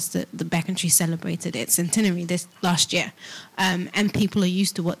 100 years. The Becontree celebrated its centenary this last year. And people are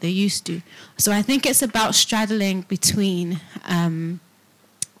used to what they're used to. So I think it's about straddling between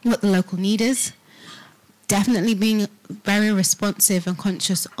what the local need is, definitely being very responsive and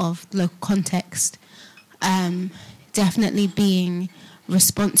conscious of local context, definitely being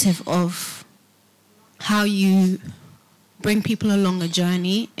responsive of how you bring people along a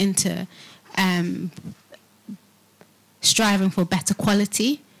journey into striving for better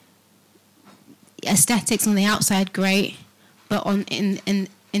quality. Aesthetics on the outside, great, but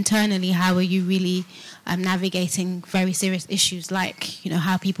internally, how are you really navigating very serious issues like,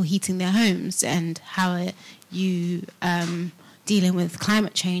 how are people heating their homes, and how are you dealing with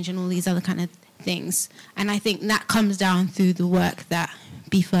climate change and all these other kind of things. And I think that comes down through the work that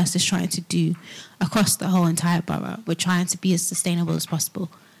Be First is trying to do across the whole entire borough. We're trying to be as sustainable as possible.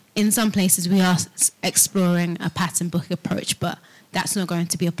 In some places, we are exploring a pattern book approach, but that's not going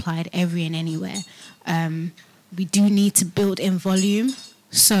to be applied every and anywhere. We do need to build in volume.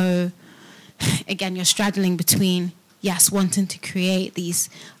 So, again, you're straddling between, yes, wanting to create these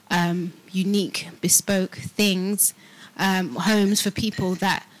unique, bespoke things, homes for people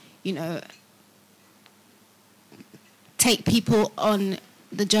that, take people on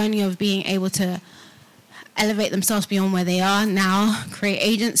the journey of being able to elevate themselves beyond where they are now, create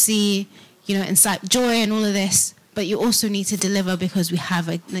agency, incite joy and all of this. But you also need to deliver, because we have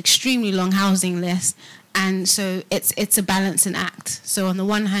an extremely long housing list. And so it's a balancing act. So on the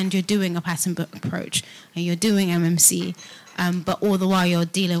one hand, you're doing a pattern book approach and you're doing MMC, but all the while you're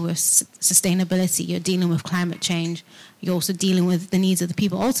dealing with sustainability, you're dealing with climate change, you're also dealing with the needs of the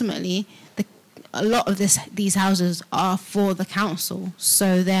people. Ultimately, a lot of these houses are for the council,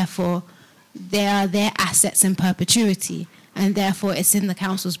 so therefore they are their assets in perpetuity, and therefore it's in the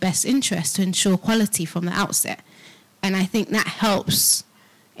council's best interest to ensure quality from the outset. And I think that helps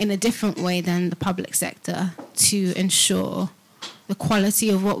in a different way than the public sector to ensure the quality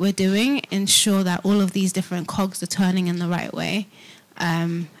of what we're doing, ensure that all of these different cogs are turning in the right way.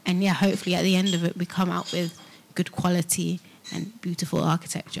 And hopefully at the end of it, we come out with good quality and beautiful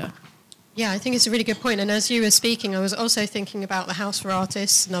architecture. Yeah, I think it's a really good point. And as you were speaking, I was also thinking about the House for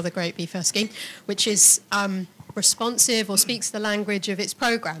Artists, another great Be First scheme, which is responsive or speaks the language of its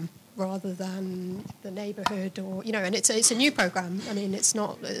programme rather than the neighbourhood and it's a new programme. I mean, it's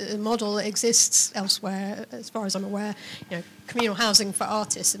not a model that exists elsewhere, as far as I'm aware, communal housing for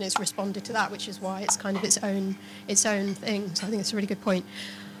artists, and it's responded to that, which is why it's kind of its own thing. So I think it's a really good point.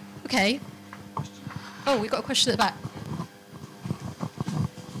 Okay. Oh, we've got a question at the back.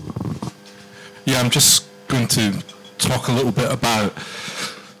 Yeah, I'm just going to talk a little bit about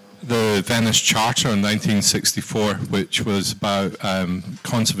the Venice Charter in 1964, which was about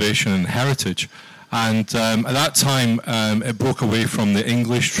conservation and heritage. And at that time, it broke away from the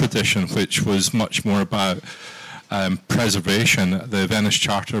English tradition, which was much more about preservation. The Venice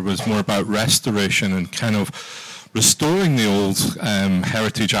Charter was more about restoration and kind of restoring the old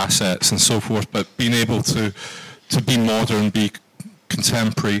heritage assets and so forth, but being able to be modern, be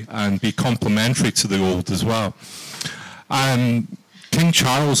contemporary and be complementary to the old as well. King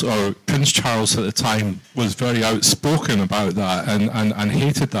Charles, or Prince Charles at the time, was very outspoken about that and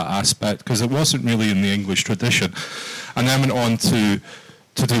hated that aspect because it wasn't really in the English tradition. And then went on to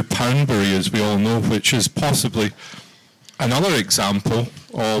do Poundbury, as we all know, which is possibly another example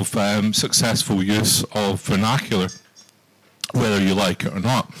of successful use of vernacular, whether you like it or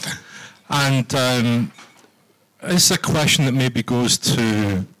not. And it's a question that maybe goes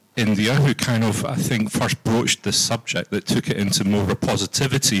to India, who kind of, I think, first broached this subject, that took it into more of a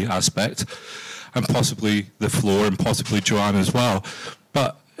positivity aspect, and possibly the floor, and possibly Joanne as well.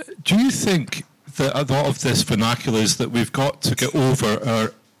 But do you think that a lot of this vernacular is that we've got to get over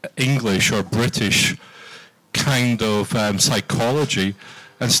our English or British kind of psychology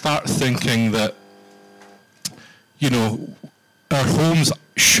and start thinking that, our homes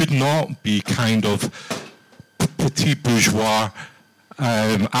should not be kind of petit bourgeois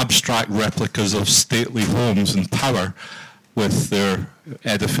abstract replicas of stately homes and power with their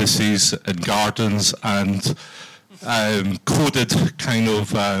edifices and gardens and coded kind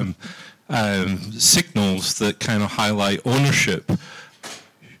of signals that kind of highlight ownership.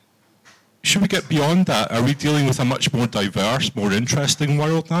 Should we get beyond that? Are we dealing with a much more diverse, more interesting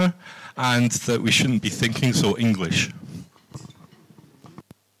world now? And that we shouldn't be thinking so English?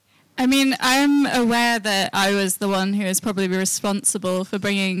 I mean, I'm aware that I was the one who is probably responsible for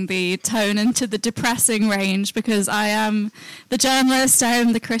bringing the tone into the depressing range, because I am the journalist, I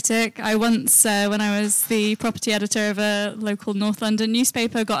am the critic. I once, when I was the property editor of a local North London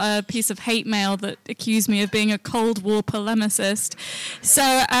newspaper, got a piece of hate mail that accused me of being a Cold War polemicist.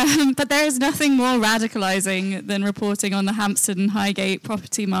 So, but there is nothing more radicalising than reporting on the Hampstead and Highgate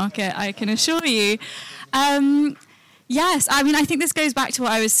property market, I can assure you. Yes, I mean, I think this goes back to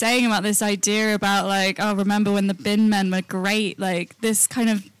what I was saying about this idea about, like, oh, remember when the bin men were great, like, this kind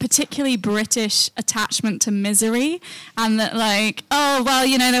of particularly British attachment to misery, and that, like, oh, well,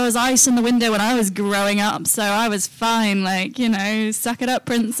 you know, there was ice in the window when I was growing up, so I was fine, like, you know, suck it up,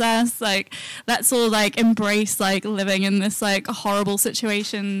 princess, like, let's all, like, embrace, like, living in this, like, horrible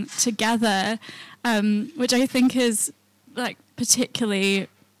situation together, which I think is, like, particularly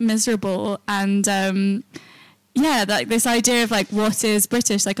miserable, and yeah, like this idea of like what is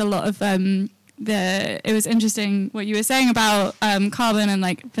British, like a lot of it was interesting what you were saying about carbon and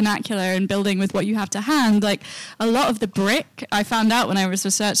like vernacular and building with what you have to hand. Like a lot of the brick, I found out when I was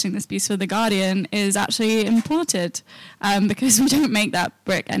researching this piece for The Guardian, is actually imported because we don't make that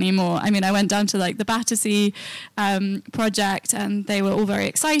brick anymore. I mean, I went down to like the Battersea project and they were all very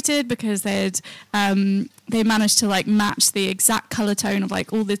excited because they managed to like match the exact color tone of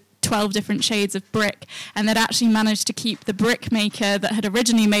like all the 12 different shades of brick, and they'd actually managed to keep the brick maker that had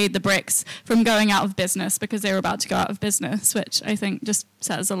originally made the bricks from going out of business because they were about to go out of business, which I think just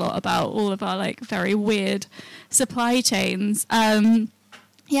says a lot about all of our like very weird supply chains.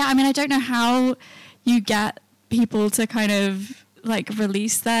 Yeah, I mean, I don't know how you get people to kind of like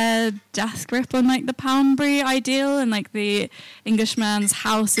release their death grip on like the Poundbury ideal and like the Englishman's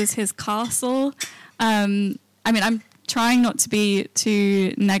house is his castle. I mean, I'm trying not to be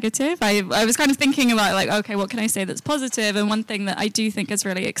too negative. I was kind of thinking about like, okay, what can I say that's positive? And one thing that I do think is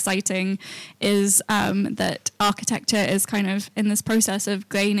really exciting is that architecture is kind of in this process of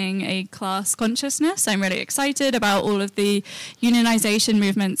gaining a class consciousness. I'm really excited about all of the unionization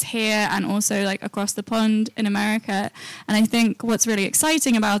movements here and also like across the pond in America. And I think what's really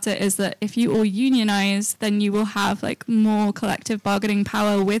exciting about it is that if you all unionize, then you will have like more collective bargaining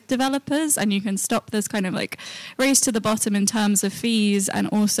power with developers, and you can stop this kind of like race to the bottom in terms of fees, and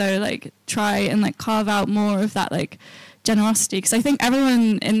also like try and like carve out more of that like generosity, because I think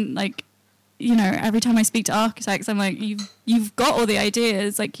everyone in like, you know, every time I speak to architects, I'm like, you've got all the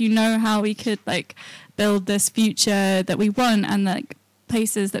ideas, like, you know how we could like build this future that we want and like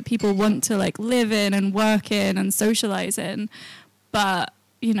places that people want to like live in and work in and socialize in, but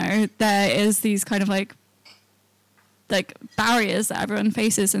you know, there is these kind of like barriers that everyone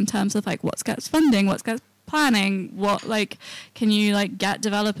faces in terms of like what gets funding, what gets planning, what like can you like get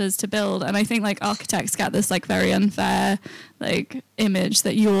developers to build. And I think like architects get this like very unfair like image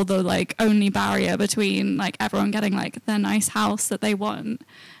that you're the like only barrier between like everyone getting like their nice house that they want.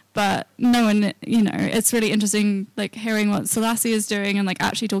 But no one, you know, it's really interesting like hearing what Selassie is doing and like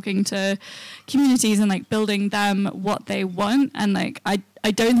actually talking to communities and like building them what they want. And like I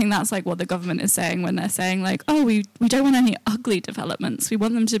don't think that's like what the government is saying when they're saying like, oh, we don't want any ugly developments. We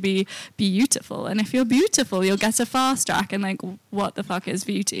want them to be beautiful. And if you're beautiful, you'll get a fast track. And like, what the fuck is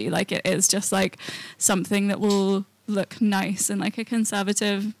beauty? Like, it is just like something that will look nice in like a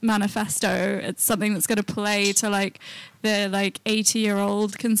conservative manifesto. It's something that's going to play to like the like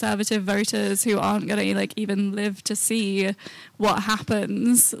 80-year-old conservative voters who aren't going to like even live to see what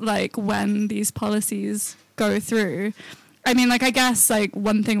happens like when these policies go through. I mean, like, I guess like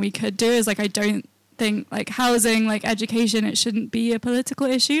one thing we could do is like, I don't think like housing, like education, it shouldn't be a political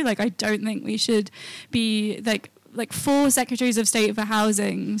issue. Like, I don't think we should be like 4 secretaries of state for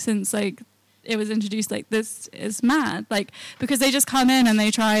housing since like it was introduced. Like, this is mad, like, because they just come in and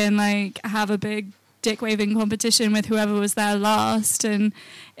they try and like have a big dick waving competition with whoever was there last, and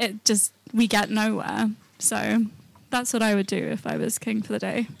it just, we get nowhere. So that's what I would do if I was king for the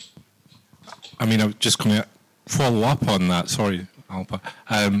day. I mean, I'm just going to follow up on that. Sorry, Alba.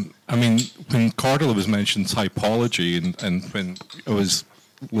 I mean, when Cordula was mentioned typology, and when I was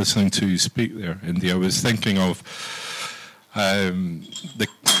listening to you speak there, Indy, I was thinking of the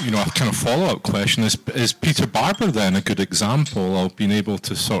a kind of follow-up question: is Peter Barber then a good example of being able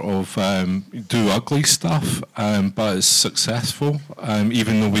to sort of do ugly stuff, but is successful,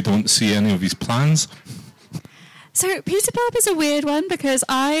 even though we don't see any of his plans? So Peter Barber's a weird one because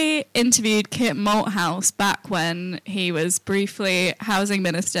I interviewed Kit Malthouse back when he was briefly housing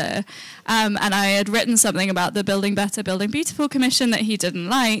minister, and I had written something about the Building Better, Building Beautiful commission that he didn't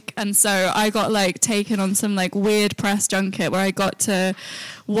like, and so I got taken on some weird press junket where I got to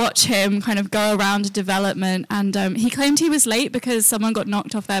watch him kind of go around a development, and he claimed he was late because someone got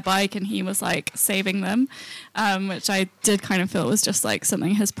knocked off their bike and he was saving them, which I did kind of feel was just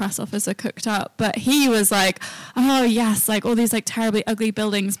something his press officer cooked up. But he was oh yes, all these terribly ugly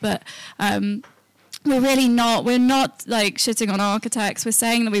buildings, but we're not shitting on architects. We're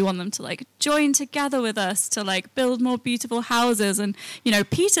saying that we want them to join together with us to build more beautiful houses. And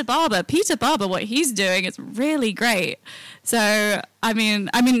Peter Barber, what he's doing is really great. So I mean,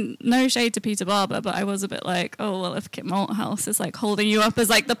 no shade to Peter Barber, but I was a bit oh well, if Kit Malthouse is holding you up as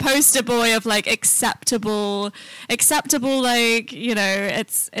the poster boy of acceptable, it's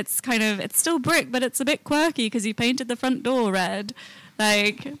kind of, it's still brick, but it's a bit quirky because he painted the front door red.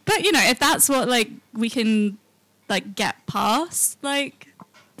 But if that's what we can get past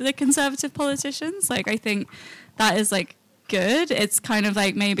the conservative politicians, I think that is good. It's kind of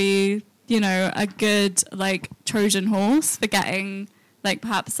maybe a good Trojan horse for getting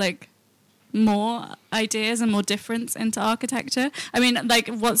perhaps more ideas and more difference into architecture. I mean,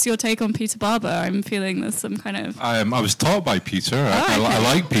 what's your take on Peter Barber? I'm feeling there's some kind of. I was taught by Peter. I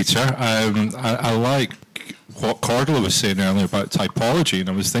like Peter. I like what Cordula was saying earlier about typology, and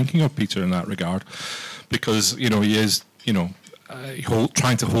I was thinking of Peter in that regard, because he is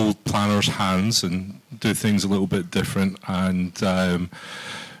trying to hold planners' hands and do things a little bit different, and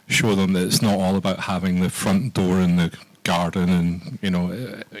show them that it's not all about having the front door in the garden and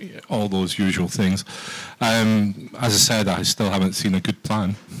all those usual things. As I said, I still haven't seen a good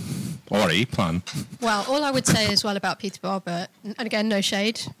plan. Or a plan. Well, all I would say as well about Peter Barber, and again, no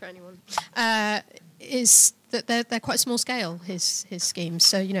shade for anyone, is that they're quite small scale, his schemes.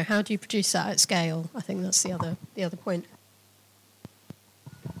 So how do you produce that at scale? I think that's the other point.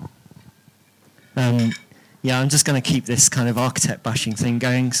 Yeah, I'm just going to keep this kind of architect bashing thing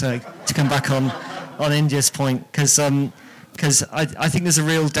going. So to come back on India's point, because I think there's a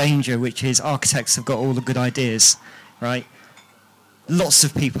real danger, which is architects have got all the good ideas, right? Lots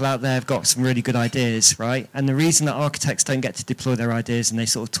of people out there have got some really good ideas, right? And the reason that architects don't get to deploy their ideas, and they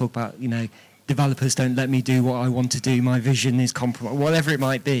sort of talk about, developers don't let me do what I want to do, my vision is compromised, whatever it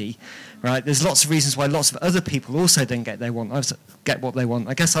might be, right? There's lots of reasons why lots of other people also don't get what they want.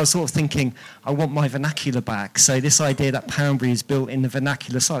 I guess I was sort of thinking, I want my vernacular back. So this idea that Poundbury is built in the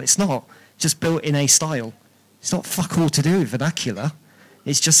vernacular style, it's not just built in a style. It's not fuck all to do with vernacular.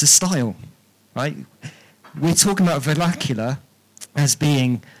 It's just a style, right? We're talking about vernacular as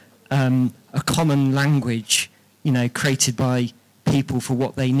being a common language, created by people for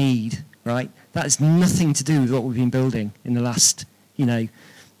what they need, right? That has nothing to do with what we've been building in the last,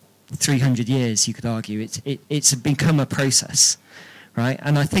 300 years, you could argue. It's become a process, right?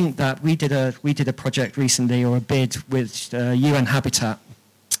 And I think that we did a project recently, or a bid with UN Habitat,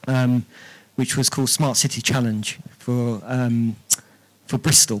 which was called Smart City Challenge for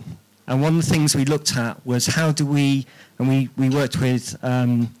Bristol. And one of the things we looked at was how do we worked with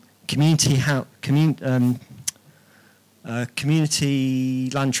community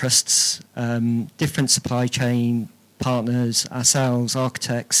land trusts, different supply chain partners, ourselves,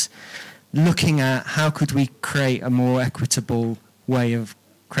 architects, looking at how could we create a more equitable way of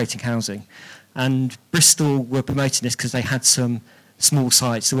creating housing. And Bristol were promoting this because they had some small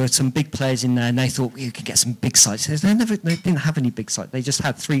sites. There were some big players in there, and they thought you could get some big sites. They didn't have any big sites. They just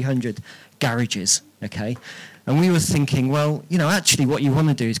had 300 garages, okay? And we were thinking, well, actually what you want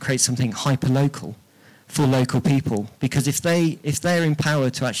to do is create something hyper-local for local people, because if they're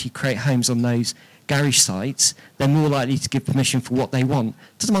empowered to actually create homes on those garage sites, they're more likely to give permission for what they want.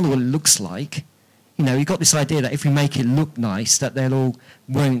 It doesn't matter what it looks like. You've got this idea that if we make it look nice, that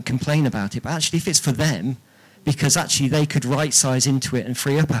won't complain about it. But actually, if it's for them, because actually they could right size into it and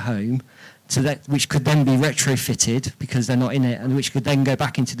free up a home, which could then be retrofitted because they're not in it, and which could then go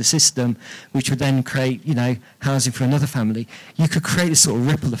back into the system, which would then create, housing for another family. You could create a sort of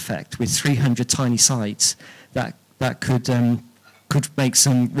ripple effect with 300 tiny sites that could make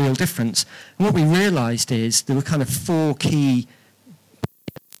some real difference. And what we realised is there were kind of 4 key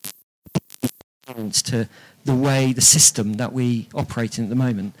to the system that we operate in at the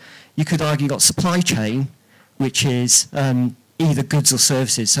moment. You could argue you've got supply chain, which is either goods or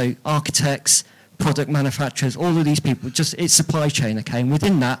services. So architects, product manufacturers, all of these people, just it's supply chain, okay? And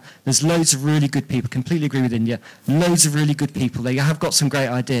within that, there's loads of really good people, completely agree with India, loads of really good people. They have got some great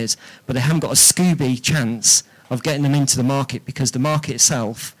ideas, but they haven't got a Scooby chance of getting them into the market because the market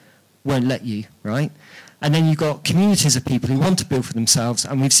itself won't let you, right? And then you've got communities of people who want to build for themselves,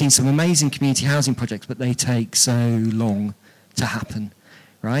 and we've seen some amazing community housing projects, but they take so long to happen,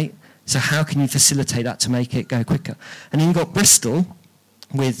 right? So how can you facilitate that to make it go quicker? And then you've got Bristol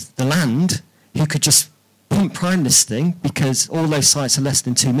with the land, who could just prime this thing because all those sites are less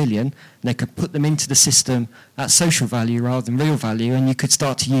than 2 million, and they could put them into the system at social value rather than real value, and you could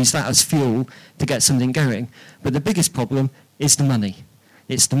start to use that as fuel to get something going. But the biggest problem is the money.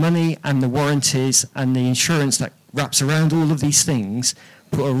 It's the money and the warranties and the insurance that wraps around all of these things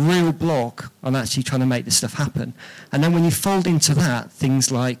put a real block on actually trying to make this stuff happen. And then when you fold into that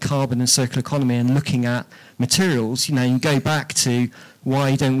things like carbon and circular economy and looking at materials, you know, you go back to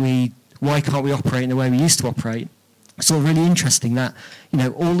why can't we operate in the way we used to operate? It's all really interesting that, you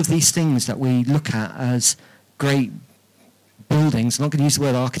know, all of these things that we look at as great buildings, I'm not going to use the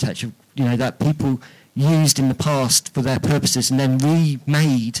word architecture, you know, that people used in the past for their purposes and then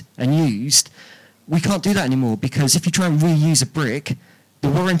remade and used, we can't do that anymore because if you try and reuse a brick, the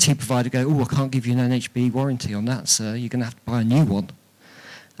warranty provider go, oh, I can't give you an NHB warranty on that, sir. You're going to have to buy a new one.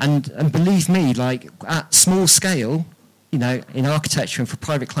 And believe me, like at small scale, you know, in architecture and for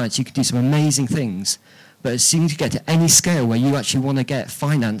private clients, you can do some amazing things. But as soon as you get to any scale where you actually want to get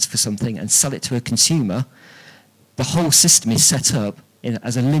finance for something and sell it to a consumer, the whole system is set up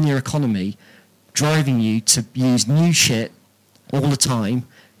as a linear economy, driving you to use new shit all the time,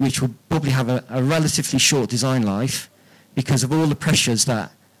 which will probably have a relatively short design life because of all the pressures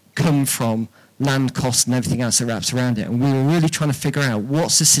that come from land costs and everything else that wraps around it. And we were really trying to figure out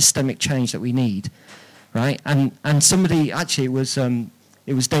what's the systemic change that we need, right? And somebody, actually it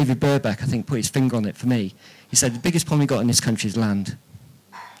was David Burbeck, I think, put his finger on it for me. He said, the biggest problem we've got in this country is land.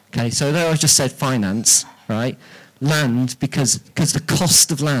 Okay, so there I just said finance, right? Land, because the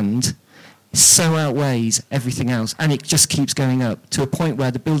cost of land so outweighs everything else, and it just keeps going up to a point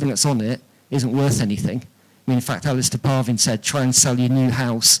where the building that's on it isn't worth anything. I mean, in fact, Alistair Parvin said, try and sell your new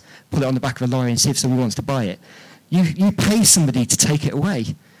house, put it on the back of a lorry and see if somebody wants to buy it. You pay somebody to take it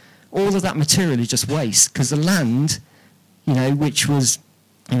away. All of that material is just waste, because the land, you know, which was,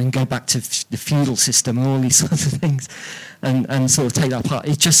 I mean, go back to the feudal system and all these sorts of things, and sort of take that apart.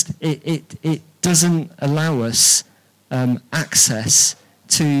 It just, it doesn't allow us access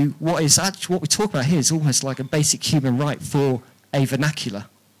to what is actually, what we talk about here is almost like a basic human right for a vernacular.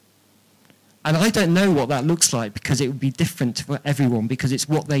 And I don't know what that looks like because it would be different for everyone because it's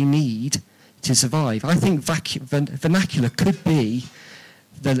what they need to survive. I think vernacular could be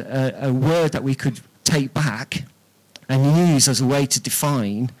a word that we could take back and use as a way to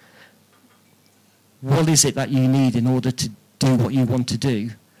define what is it that you need in order to do what you want to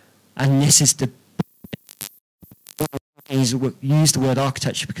do. And this is the use the word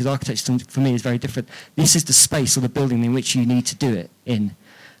architecture because architecture for me is very different. This is the space or the building in which you need to do it in.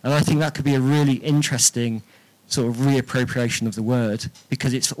 And I think that could be a really interesting sort of reappropriation of the word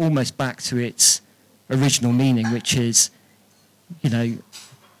because it's almost back to its original meaning, which is, you know,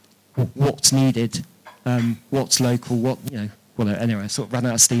 what's needed, what's local, what, you know, well, anyway, I sort of ran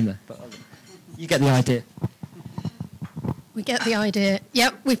out of steam there. But you get the idea. We get the idea.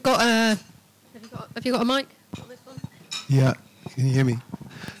 Yep, we've got a... Have you got a mic on this one? Yeah, can you hear me?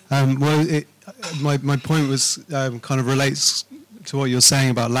 Well, my point was kind of relates to what you're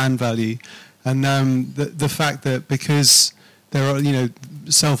saying about land value, and the fact that because there are, you know,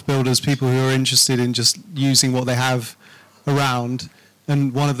 self-builders, people who are interested in just using what they have around,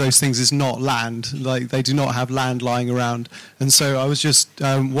 and one of those things is not land, like they do not have land lying around. And so I was just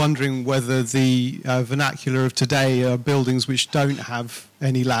wondering whether the vernacular of today are buildings which don't have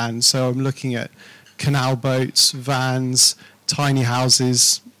any land. So I'm looking at canal boats, vans, tiny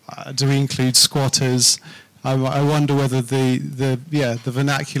houses. Do we include squatters? I wonder whether the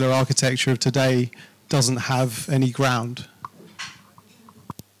vernacular architecture of today doesn't have any ground.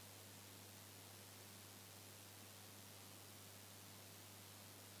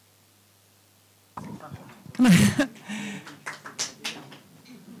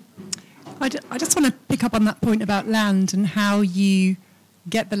 I just want to pick up on that point about land and how you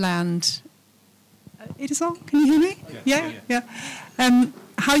get the land. It is on? Can you hear me? Yeah.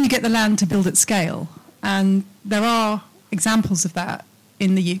 How you get the land to build at scale. And there are examples of that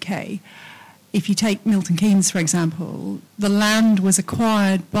in the UK. If you take Milton Keynes, for example, the land was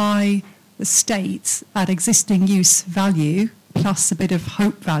acquired by the state at existing use value plus a bit of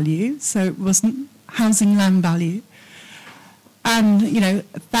hope value, so it wasn't housing land value. And,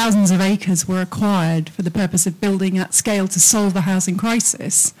 thousands of acres were acquired for the purpose of building at scale to solve the housing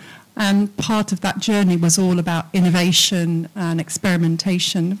crisis. And part of that journey was all about innovation and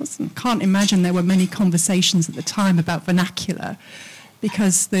experimentation. Can't imagine there were many conversations at the time about vernacular,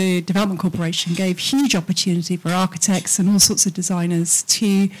 because the Development Corporation gave huge opportunity for architects and all sorts of designers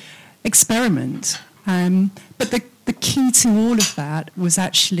to experiment. But the key to all of that was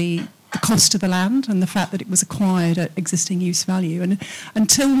actually the cost of the land and the fact that it was acquired at existing use value. And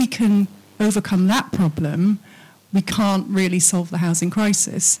until we can overcome that problem, we can't really solve the housing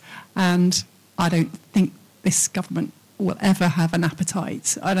crisis. And I don't think this government will ever have an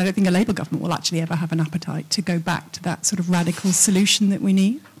appetite, and I don't think a Labour government will actually ever have an appetite to go back to that sort of radical solution that we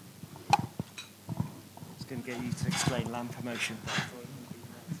need. I was going to get you to explain land promotion.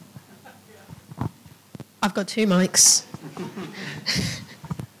 I've got 2 mics.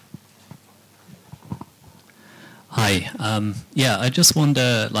 Hi. I just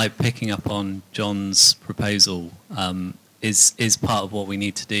wonder, picking up on John's proposal, is part of what we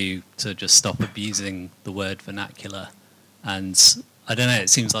need to do to just stop abusing the word vernacular. And I don't know, it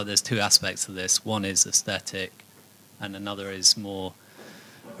seems like there's 2 aspects to this. One is aesthetic, and another is more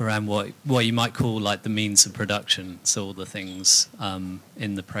around what you might call the means of production, so all the things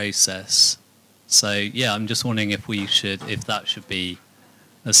in the process. So yeah, I'm just wondering if that should be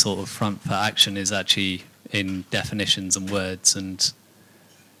a sort of front for action, is actually in definitions and words, and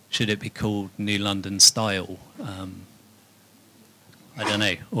should it be called New London style? I don't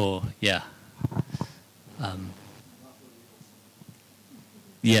know, or yeah.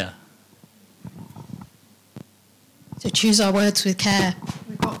 Yeah. So choose our words with care.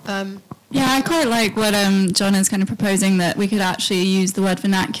 We've got, I quite like what John is kind of proposing, that we could actually use the word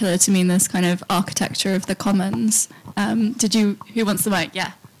vernacular to mean this kind of architecture of the commons. Who wants the mic?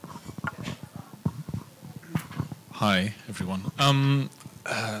 Yeah. Hi, everyone.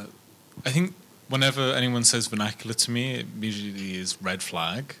 I think whenever anyone says vernacular to me, it usually is red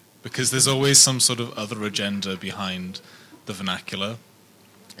flag, because there's always some sort of other agenda behind the vernacular.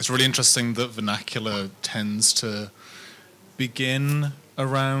 It's really interesting that vernacular tends to begin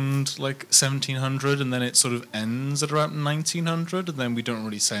around 1700, and then it sort of ends at around 1900, and then we don't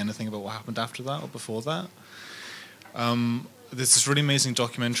really say anything about what happened after that or before that. There's this really amazing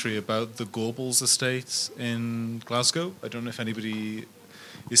documentary about the Gorbals estate in Glasgow. I don't know if anybody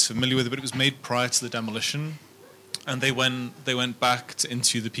is familiar with it, but it was made prior to the demolition. And they went back to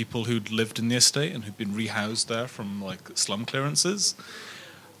interview the people who'd lived in the estate and who'd been rehoused there from slum clearances.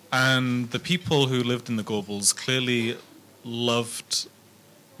 And the people who lived in the Gorbals clearly loved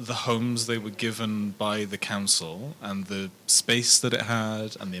the homes they were given by the council, and the space that it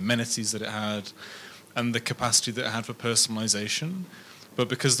had, and the amenities that it had, and the capacity that it had for personalisation. But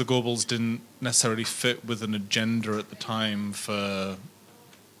because the Gorbals didn't necessarily fit with an agenda at the time for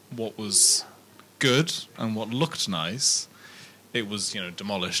what was good and what looked nice, it was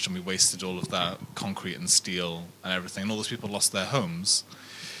demolished, and we wasted all of that concrete and steel and everything, and all those people lost their homes.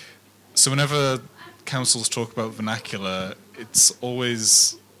 So whenever councils talk about vernacular, it's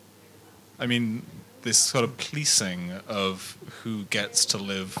always, this sort of policing of who gets to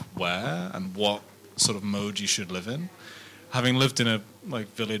live where and what sort of mode you should live in. Having lived in a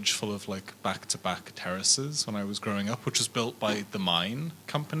village full of back-to-back terraces when I was growing up, which was built by the mine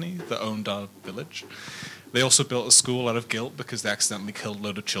company that owned our village. They also built a school out of guilt because they accidentally killed a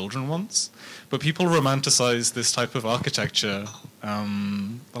load of children once. But people romanticize this type of architecture,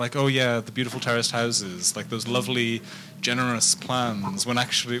 oh yeah, the beautiful terraced houses, those lovely, generous plans, when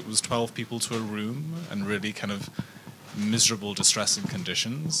actually it was 12 people to a room and really kind of miserable, distressing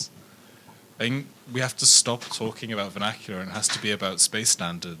conditions. I think we have to stop talking about vernacular, and it has to be about space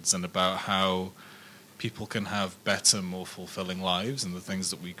standards and about how people can have better, more fulfilling lives and the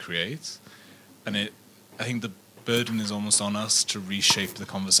things that we create. And I think the burden is almost on us to reshape the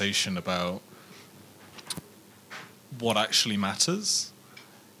conversation about what actually matters.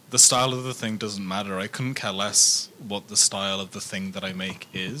 The style of the thing doesn't matter. I couldn't care less what the style of the thing that I make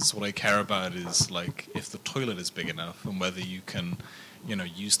is. What I care about is if the toilet is big enough and whether you can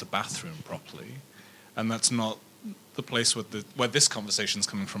use the bathroom properly. And that's not the place where this conversation's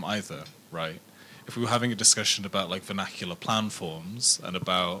coming from either, right? If we were having a discussion about vernacular plan forms and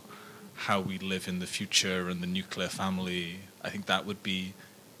about how we live in the future and the nuclear family, I think that would be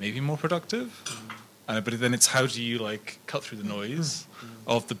maybe more productive. But then it's how do you cut through the noise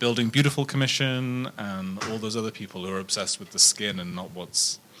of the Building Beautiful Commission and all those other people who are obsessed with the skin and not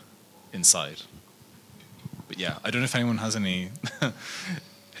what's inside. But yeah, I don't know if anyone has any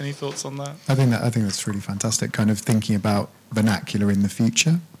thoughts on that. I think that's really fantastic. Kind of thinking about vernacular in the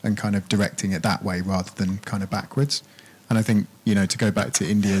future and kind of directing it that way rather than kind of backwards. And I think, to go back to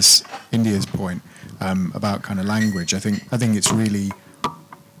India's point about kind of language, I think it's really,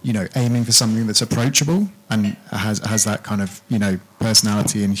 aiming for something that's approachable and has that kind of,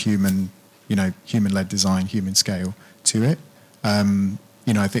 personality and human-led design, human scale to it.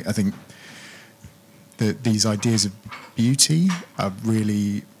 I think that these ideas of beauty are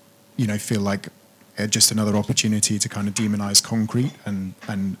really, feel like just another opportunity to kind of demonize concrete and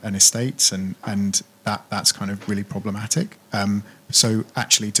estates, and that's kind of really problematic. So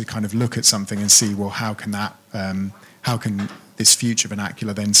actually to kind of look at something and see, well, how can this future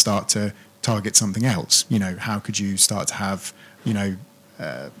vernacular then start to target something else? How could you start to have,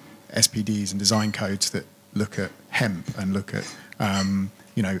 SPDs and design codes that look at hemp and look at,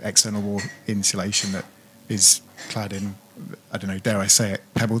 external wall insulation that is clad in, I don't know, dare I say it,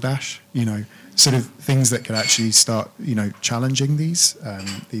 pebble dash, sort of things that could actually start, challenging these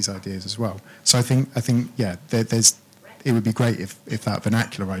ideas as well. So I think yeah, it would be great if that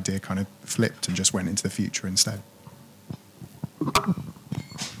vernacular idea kind of flipped and just went into the future instead.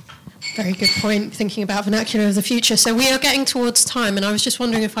 Very good point, thinking about vernacular of the future. So we are getting towards time, and I was just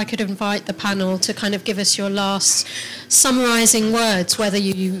wondering if I could invite the panel to kind of give us your last summarising words, whether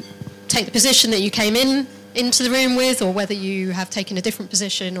you take the position that you came into the room with, or whether you have taken a different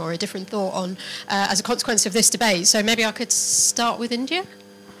position or a different thought on as a consequence of this debate. So maybe I could start with India.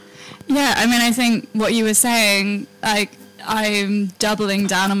 Yeah, I mean, I think what you were saying, I'm doubling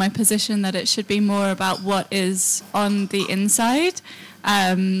down on my position that it should be more about what is on the inside.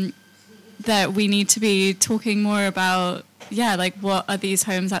 That we need to be talking more about, what are these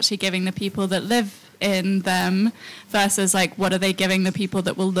homes actually giving the people that live in them versus what are they giving the people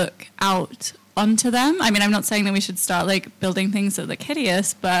that will look out onto them. I mean, I'm not saying that we should start building things that look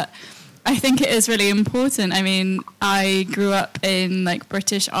hideous, but I think it is really important. I mean, I grew up in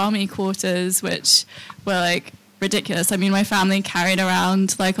British Army quarters, which were ridiculous. I mean, my family carried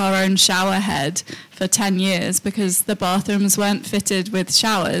around our own shower head for 10 years because the bathrooms weren't fitted with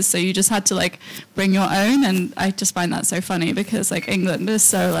showers, so you just had to bring your own. And I just find that so funny because England is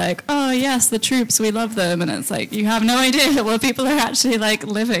so oh yes, the troops, we love them, and it's you have no idea what people are actually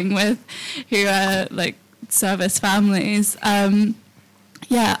living with, who are service families.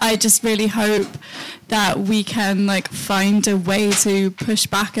 I just really hope that we can find a way to push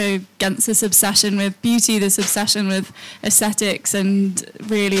back against this obsession with beauty, this obsession with aesthetics, and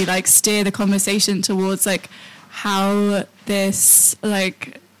really steer the conversation towards how this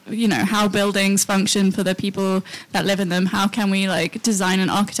how buildings function for the people that live in them. How can we design an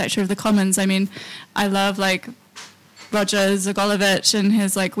architecture of the commons? I mean, I love Roger Zagolovich and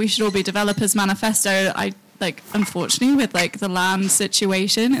his we should all be developers manifesto. Unfortunately, with the land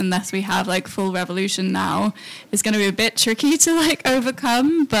situation, unless we have full revolution now, is going to be a bit tricky to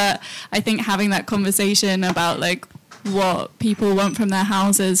overcome. But I think having that conversation about what people want from their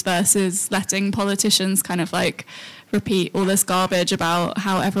houses versus letting politicians kind of repeat all this garbage about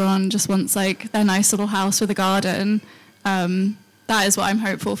how everyone just wants their nice little house with a garden, that is what I'm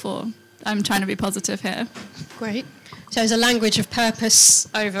hopeful for. I'm trying to be positive here. Great. So it's a language of purpose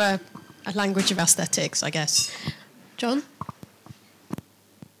over a language of aesthetics, I guess. John?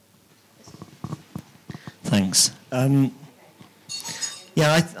 Thanks. I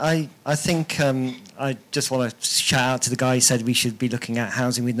think I just want to shout out to the guy who said we should be looking at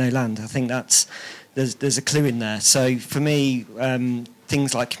housing with no land. I think there's a clue in there. So for me,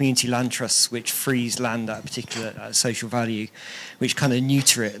 things like community land trusts, which freeze land at a particular social value, which kind of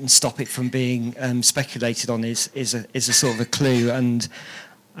neuter it and stop it from being speculated on, is a sort of a clue. And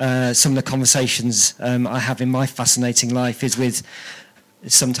some of the conversations I have in my fascinating life is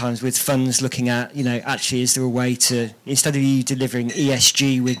sometimes with funds looking at, actually, is there a way to, instead of you delivering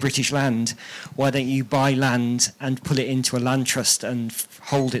ESG with British land, why don't you buy land and put it into a land trust and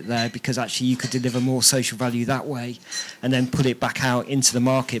hold it there, because actually you could deliver more social value that way and then put it back out into the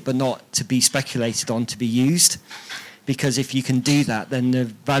market, but not to be speculated on, to be used. Because if you can do that, then the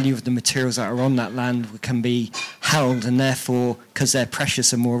value of the materials that are on that land can be held, and therefore, because they're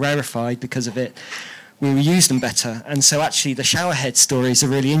precious and more rarefied because of it, we will use them better. And so actually the showerhead story is a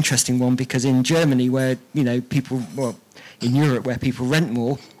really interesting one, because in Germany, where in Europe where people rent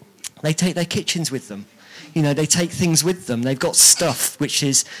more, they take their kitchens with them. They take things with them. They've got stuff which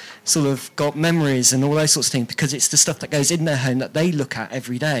is sort of got memories and all those sorts of things, because it's the stuff that goes in their home that they look at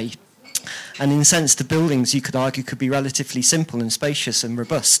every day. And in a sense, the buildings, you could argue, could be relatively simple and spacious and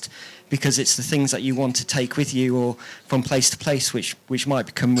robust, because it's the things that you want to take with you or from place to place which might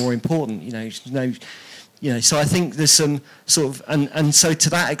become more important. So I think there's some sort of, and so to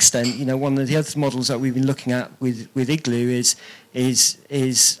that extent, one of the other models that we've been looking at with Igloo is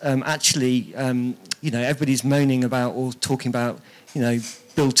actually, everybody's moaning about or talking about,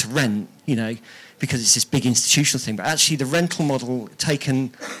 build to rent, because it's this big institutional thing. But actually, the rental model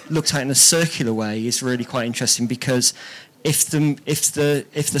looked at in a circular way is really quite interesting, because if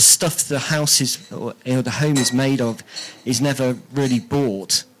the stuff the house is or the home is made of is never really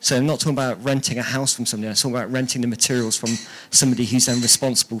bought. So I'm not talking about renting a house from somebody. I'm talking about renting the materials from somebody who's then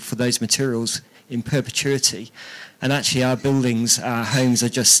responsible for those materials in perpetuity. And actually, our buildings, our homes are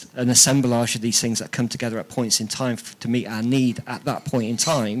just an assemblage of these things that come together at points in time to meet our need at that point in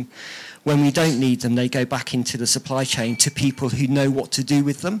time. When we don't need them, they go back into the supply chain to people who know what to do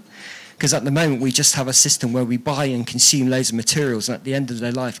with them. Because at the moment, we just have a system where we buy and consume loads of materials, and at the end of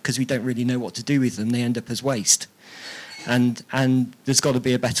their life, because we don't really know what to do with them, they end up as waste. And there's got to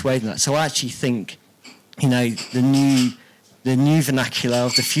be a better way than that. So I actually think, the new vernacular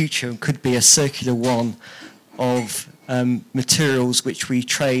of the future could be a circular one of materials which we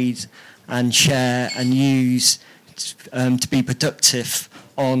trade and share and use to be productive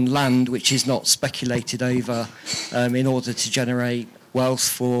on land which is not speculated over in order to generate wealth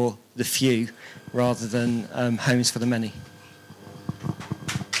for the few rather than homes for the many.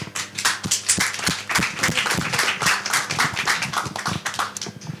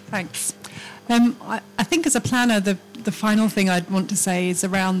 Thanks. I think as a planner, the final thing I'd want to say is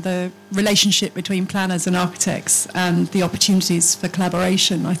around the relationship between planners and architects and the opportunities for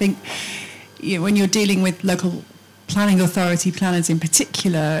collaboration. I think when you're dealing with local planning authority planners in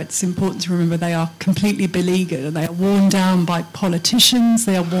particular, it's important to remember they are completely beleaguered and they are worn down by politicians,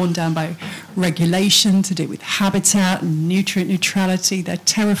 they are worn down by regulation to do with habitat and nutrient neutrality. They're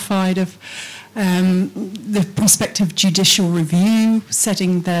terrified of the prospect of judicial review,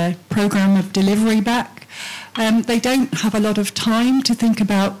 setting their programme of delivery back. They don't have a lot of time to think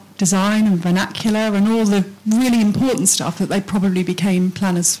about design and vernacular and all the really important stuff that they probably became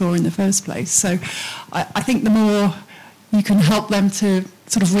planners for in the first place. So I think the more you can help them to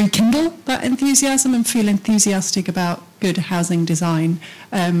sort of rekindle that enthusiasm and feel enthusiastic about good housing design,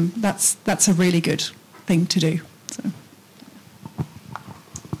 that's a really good thing to do. So.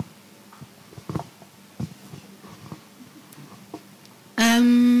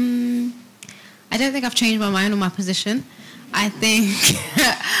 I don't think I've changed my mind on my position. I think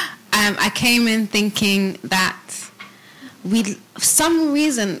I came in thinking that for some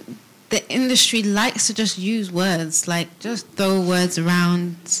reason, the industry likes to just use words, like just throw words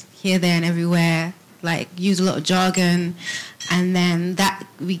around here, there, and everywhere, like use a lot of jargon, and then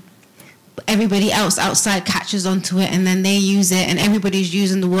everybody else outside catches onto it, and then they use it, and everybody's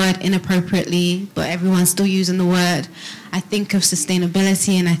using the word inappropriately, but everyone's still using the word. I think of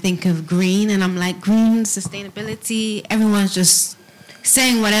sustainability and I think of green, and I'm like, green, sustainability, everyone's just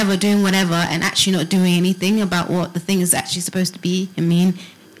saying whatever, doing whatever, and actually not doing anything about what the thing is actually supposed to be and mean.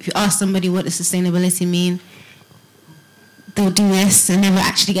 If you ask somebody what does sustainability mean, they'll do this and never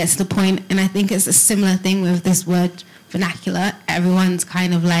actually get to the point. And I think it's a similar thing with this word vernacular. Everyone's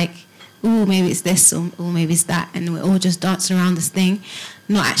kind of like, ooh, maybe it's this or maybe it's that, and we're all just dancing around this thing,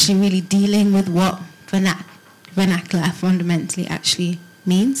 not actually really dealing with what vernacular fundamentally actually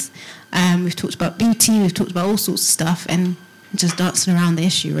means. We've talked about beauty, we've talked about all sorts of stuff, and just dancing around the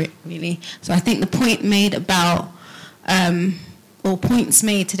issue, really. So I think the point made about, or points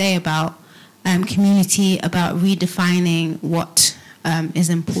made today about community, about redefining what is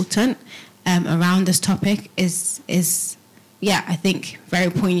important around this topic is, I think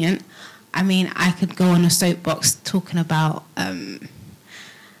very poignant. I mean, I could go on a soapbox talking about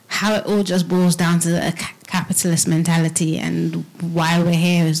how it all just boils down to a capitalist mentality, and why we're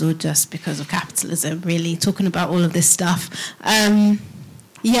here is all just because of capitalism, really, talking about all of this stuff. And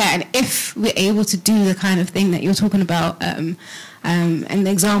if we're able to do the kind of thing that you're talking about, and the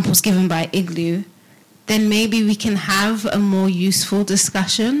examples given by Igloo, then maybe we can have a more useful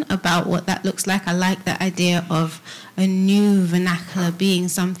discussion about what that looks like. I like that idea of a new vernacular being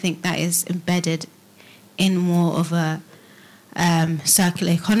something that is embedded in more of a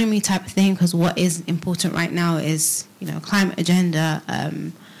circular economy type of thing, because what is important right now is, climate agenda,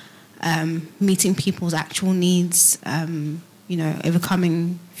 meeting people's actual needs,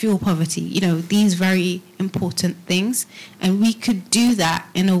 overcoming fuel poverty, these very important things. And we could do that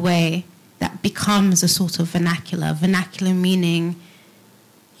in a way that becomes a sort of vernacular meaning,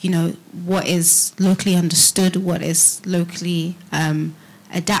 what is locally understood, what is locally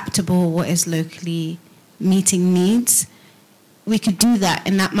adaptable, what is locally meeting needs. We could do that,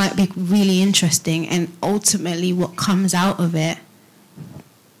 and that might be really interesting. And ultimately what comes out of it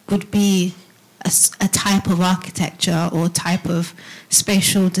would be a a type of architecture or type of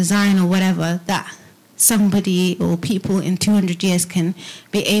spatial design or whatever that somebody or people in 200 years can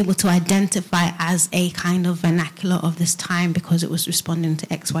be able to identify as a kind of vernacular of this time because it was responding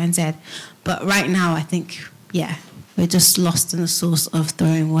to X, Y, and Z. But right now, I think, yeah, we're just lost in the source of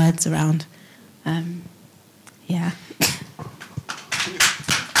throwing words around. Yeah.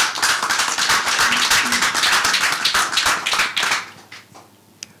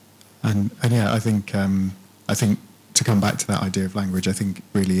 And yeah, I think to come back to that idea of language, I think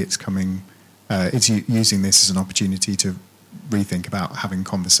really it's coming. It's using this as an opportunity to rethink about having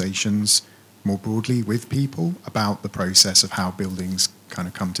conversations more broadly with people about the process of how buildings kind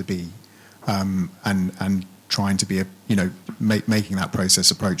of come to be, and trying to be making that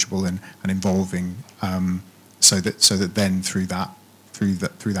process approachable and involving, so that then through that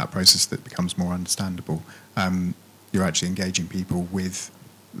process that becomes more understandable, you're actually engaging people with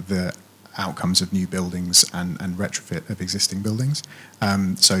the outcomes of new buildings and retrofit of existing buildings.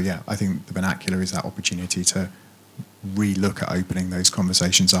 So yeah, I think the vernacular is that opportunity to re-look at opening those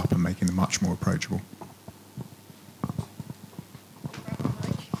conversations up and making them much more approachable.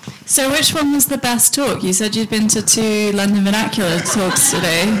 So which one was the best talk? You said you'd been to 2 London Vernacular talks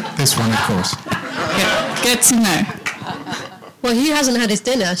today. This one, of course. Good to know. Well, he hasn't had his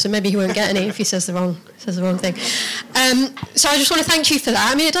dinner, so maybe he won't get any if he says the wrong thing. So I just want to thank you for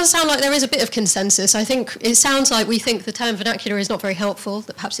that. I mean, it does sound like there is a bit of consensus. I think it sounds like we think the term vernacular is not very helpful,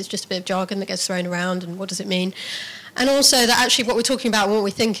 that perhaps it's just a bit of jargon that gets thrown around, and what does it mean? And also that actually what we're talking about, what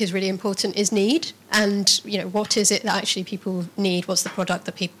we think is really important is need. And, what is it that actually people need? What's the product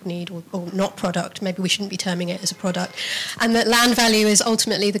that people need, or not product? Maybe we shouldn't be terming it as a product. And that land value is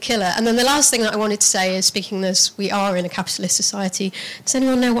ultimately the killer. And then the last thing that I wanted to say is, speaking as we are in a capitalist society, does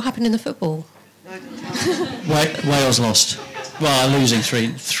anyone know what happened in the football? Wales lost. Well, losing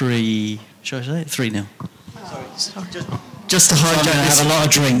 3-0. Sorry. Just to hijack this, have a lot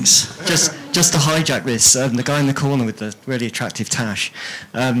of drinks. Just to hijack this, the guy in the corner with the really attractive tash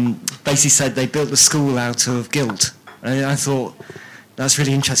basically said they built the school out of guilt. And I thought that's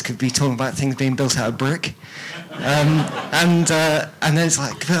really interesting. Could be talking about things being built out of brick, and then it's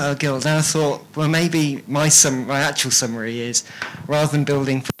like built out of guilt. And I thought, well, maybe my actual summary is, rather than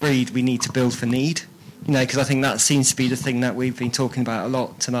building for greed, we need to build for need. Because I think that seems to be the thing that we've been talking about a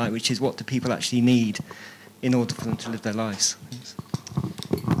lot tonight, which is what do people actually need in order for them to live their lives.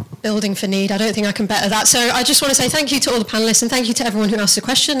 Building for need. I don't think I can better that. So I just want to say thank you to all the panellists, and thank you to everyone who asked a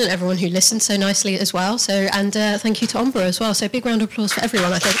question and everyone who listened so nicely as well. So, and thank you to Ombra as well. So big round of applause for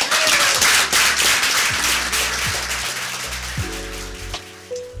everyone, I think.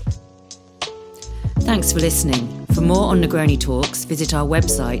 Thanks for listening. For more on Negroni Talks, visit our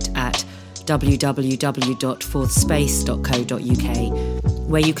website at www.fourthspace.co.uk,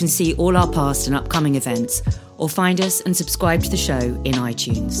 where you can see all our past and upcoming events, or find us and subscribe to the show in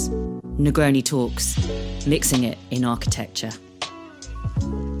iTunes. Negroni Talks, mixing it in architecture.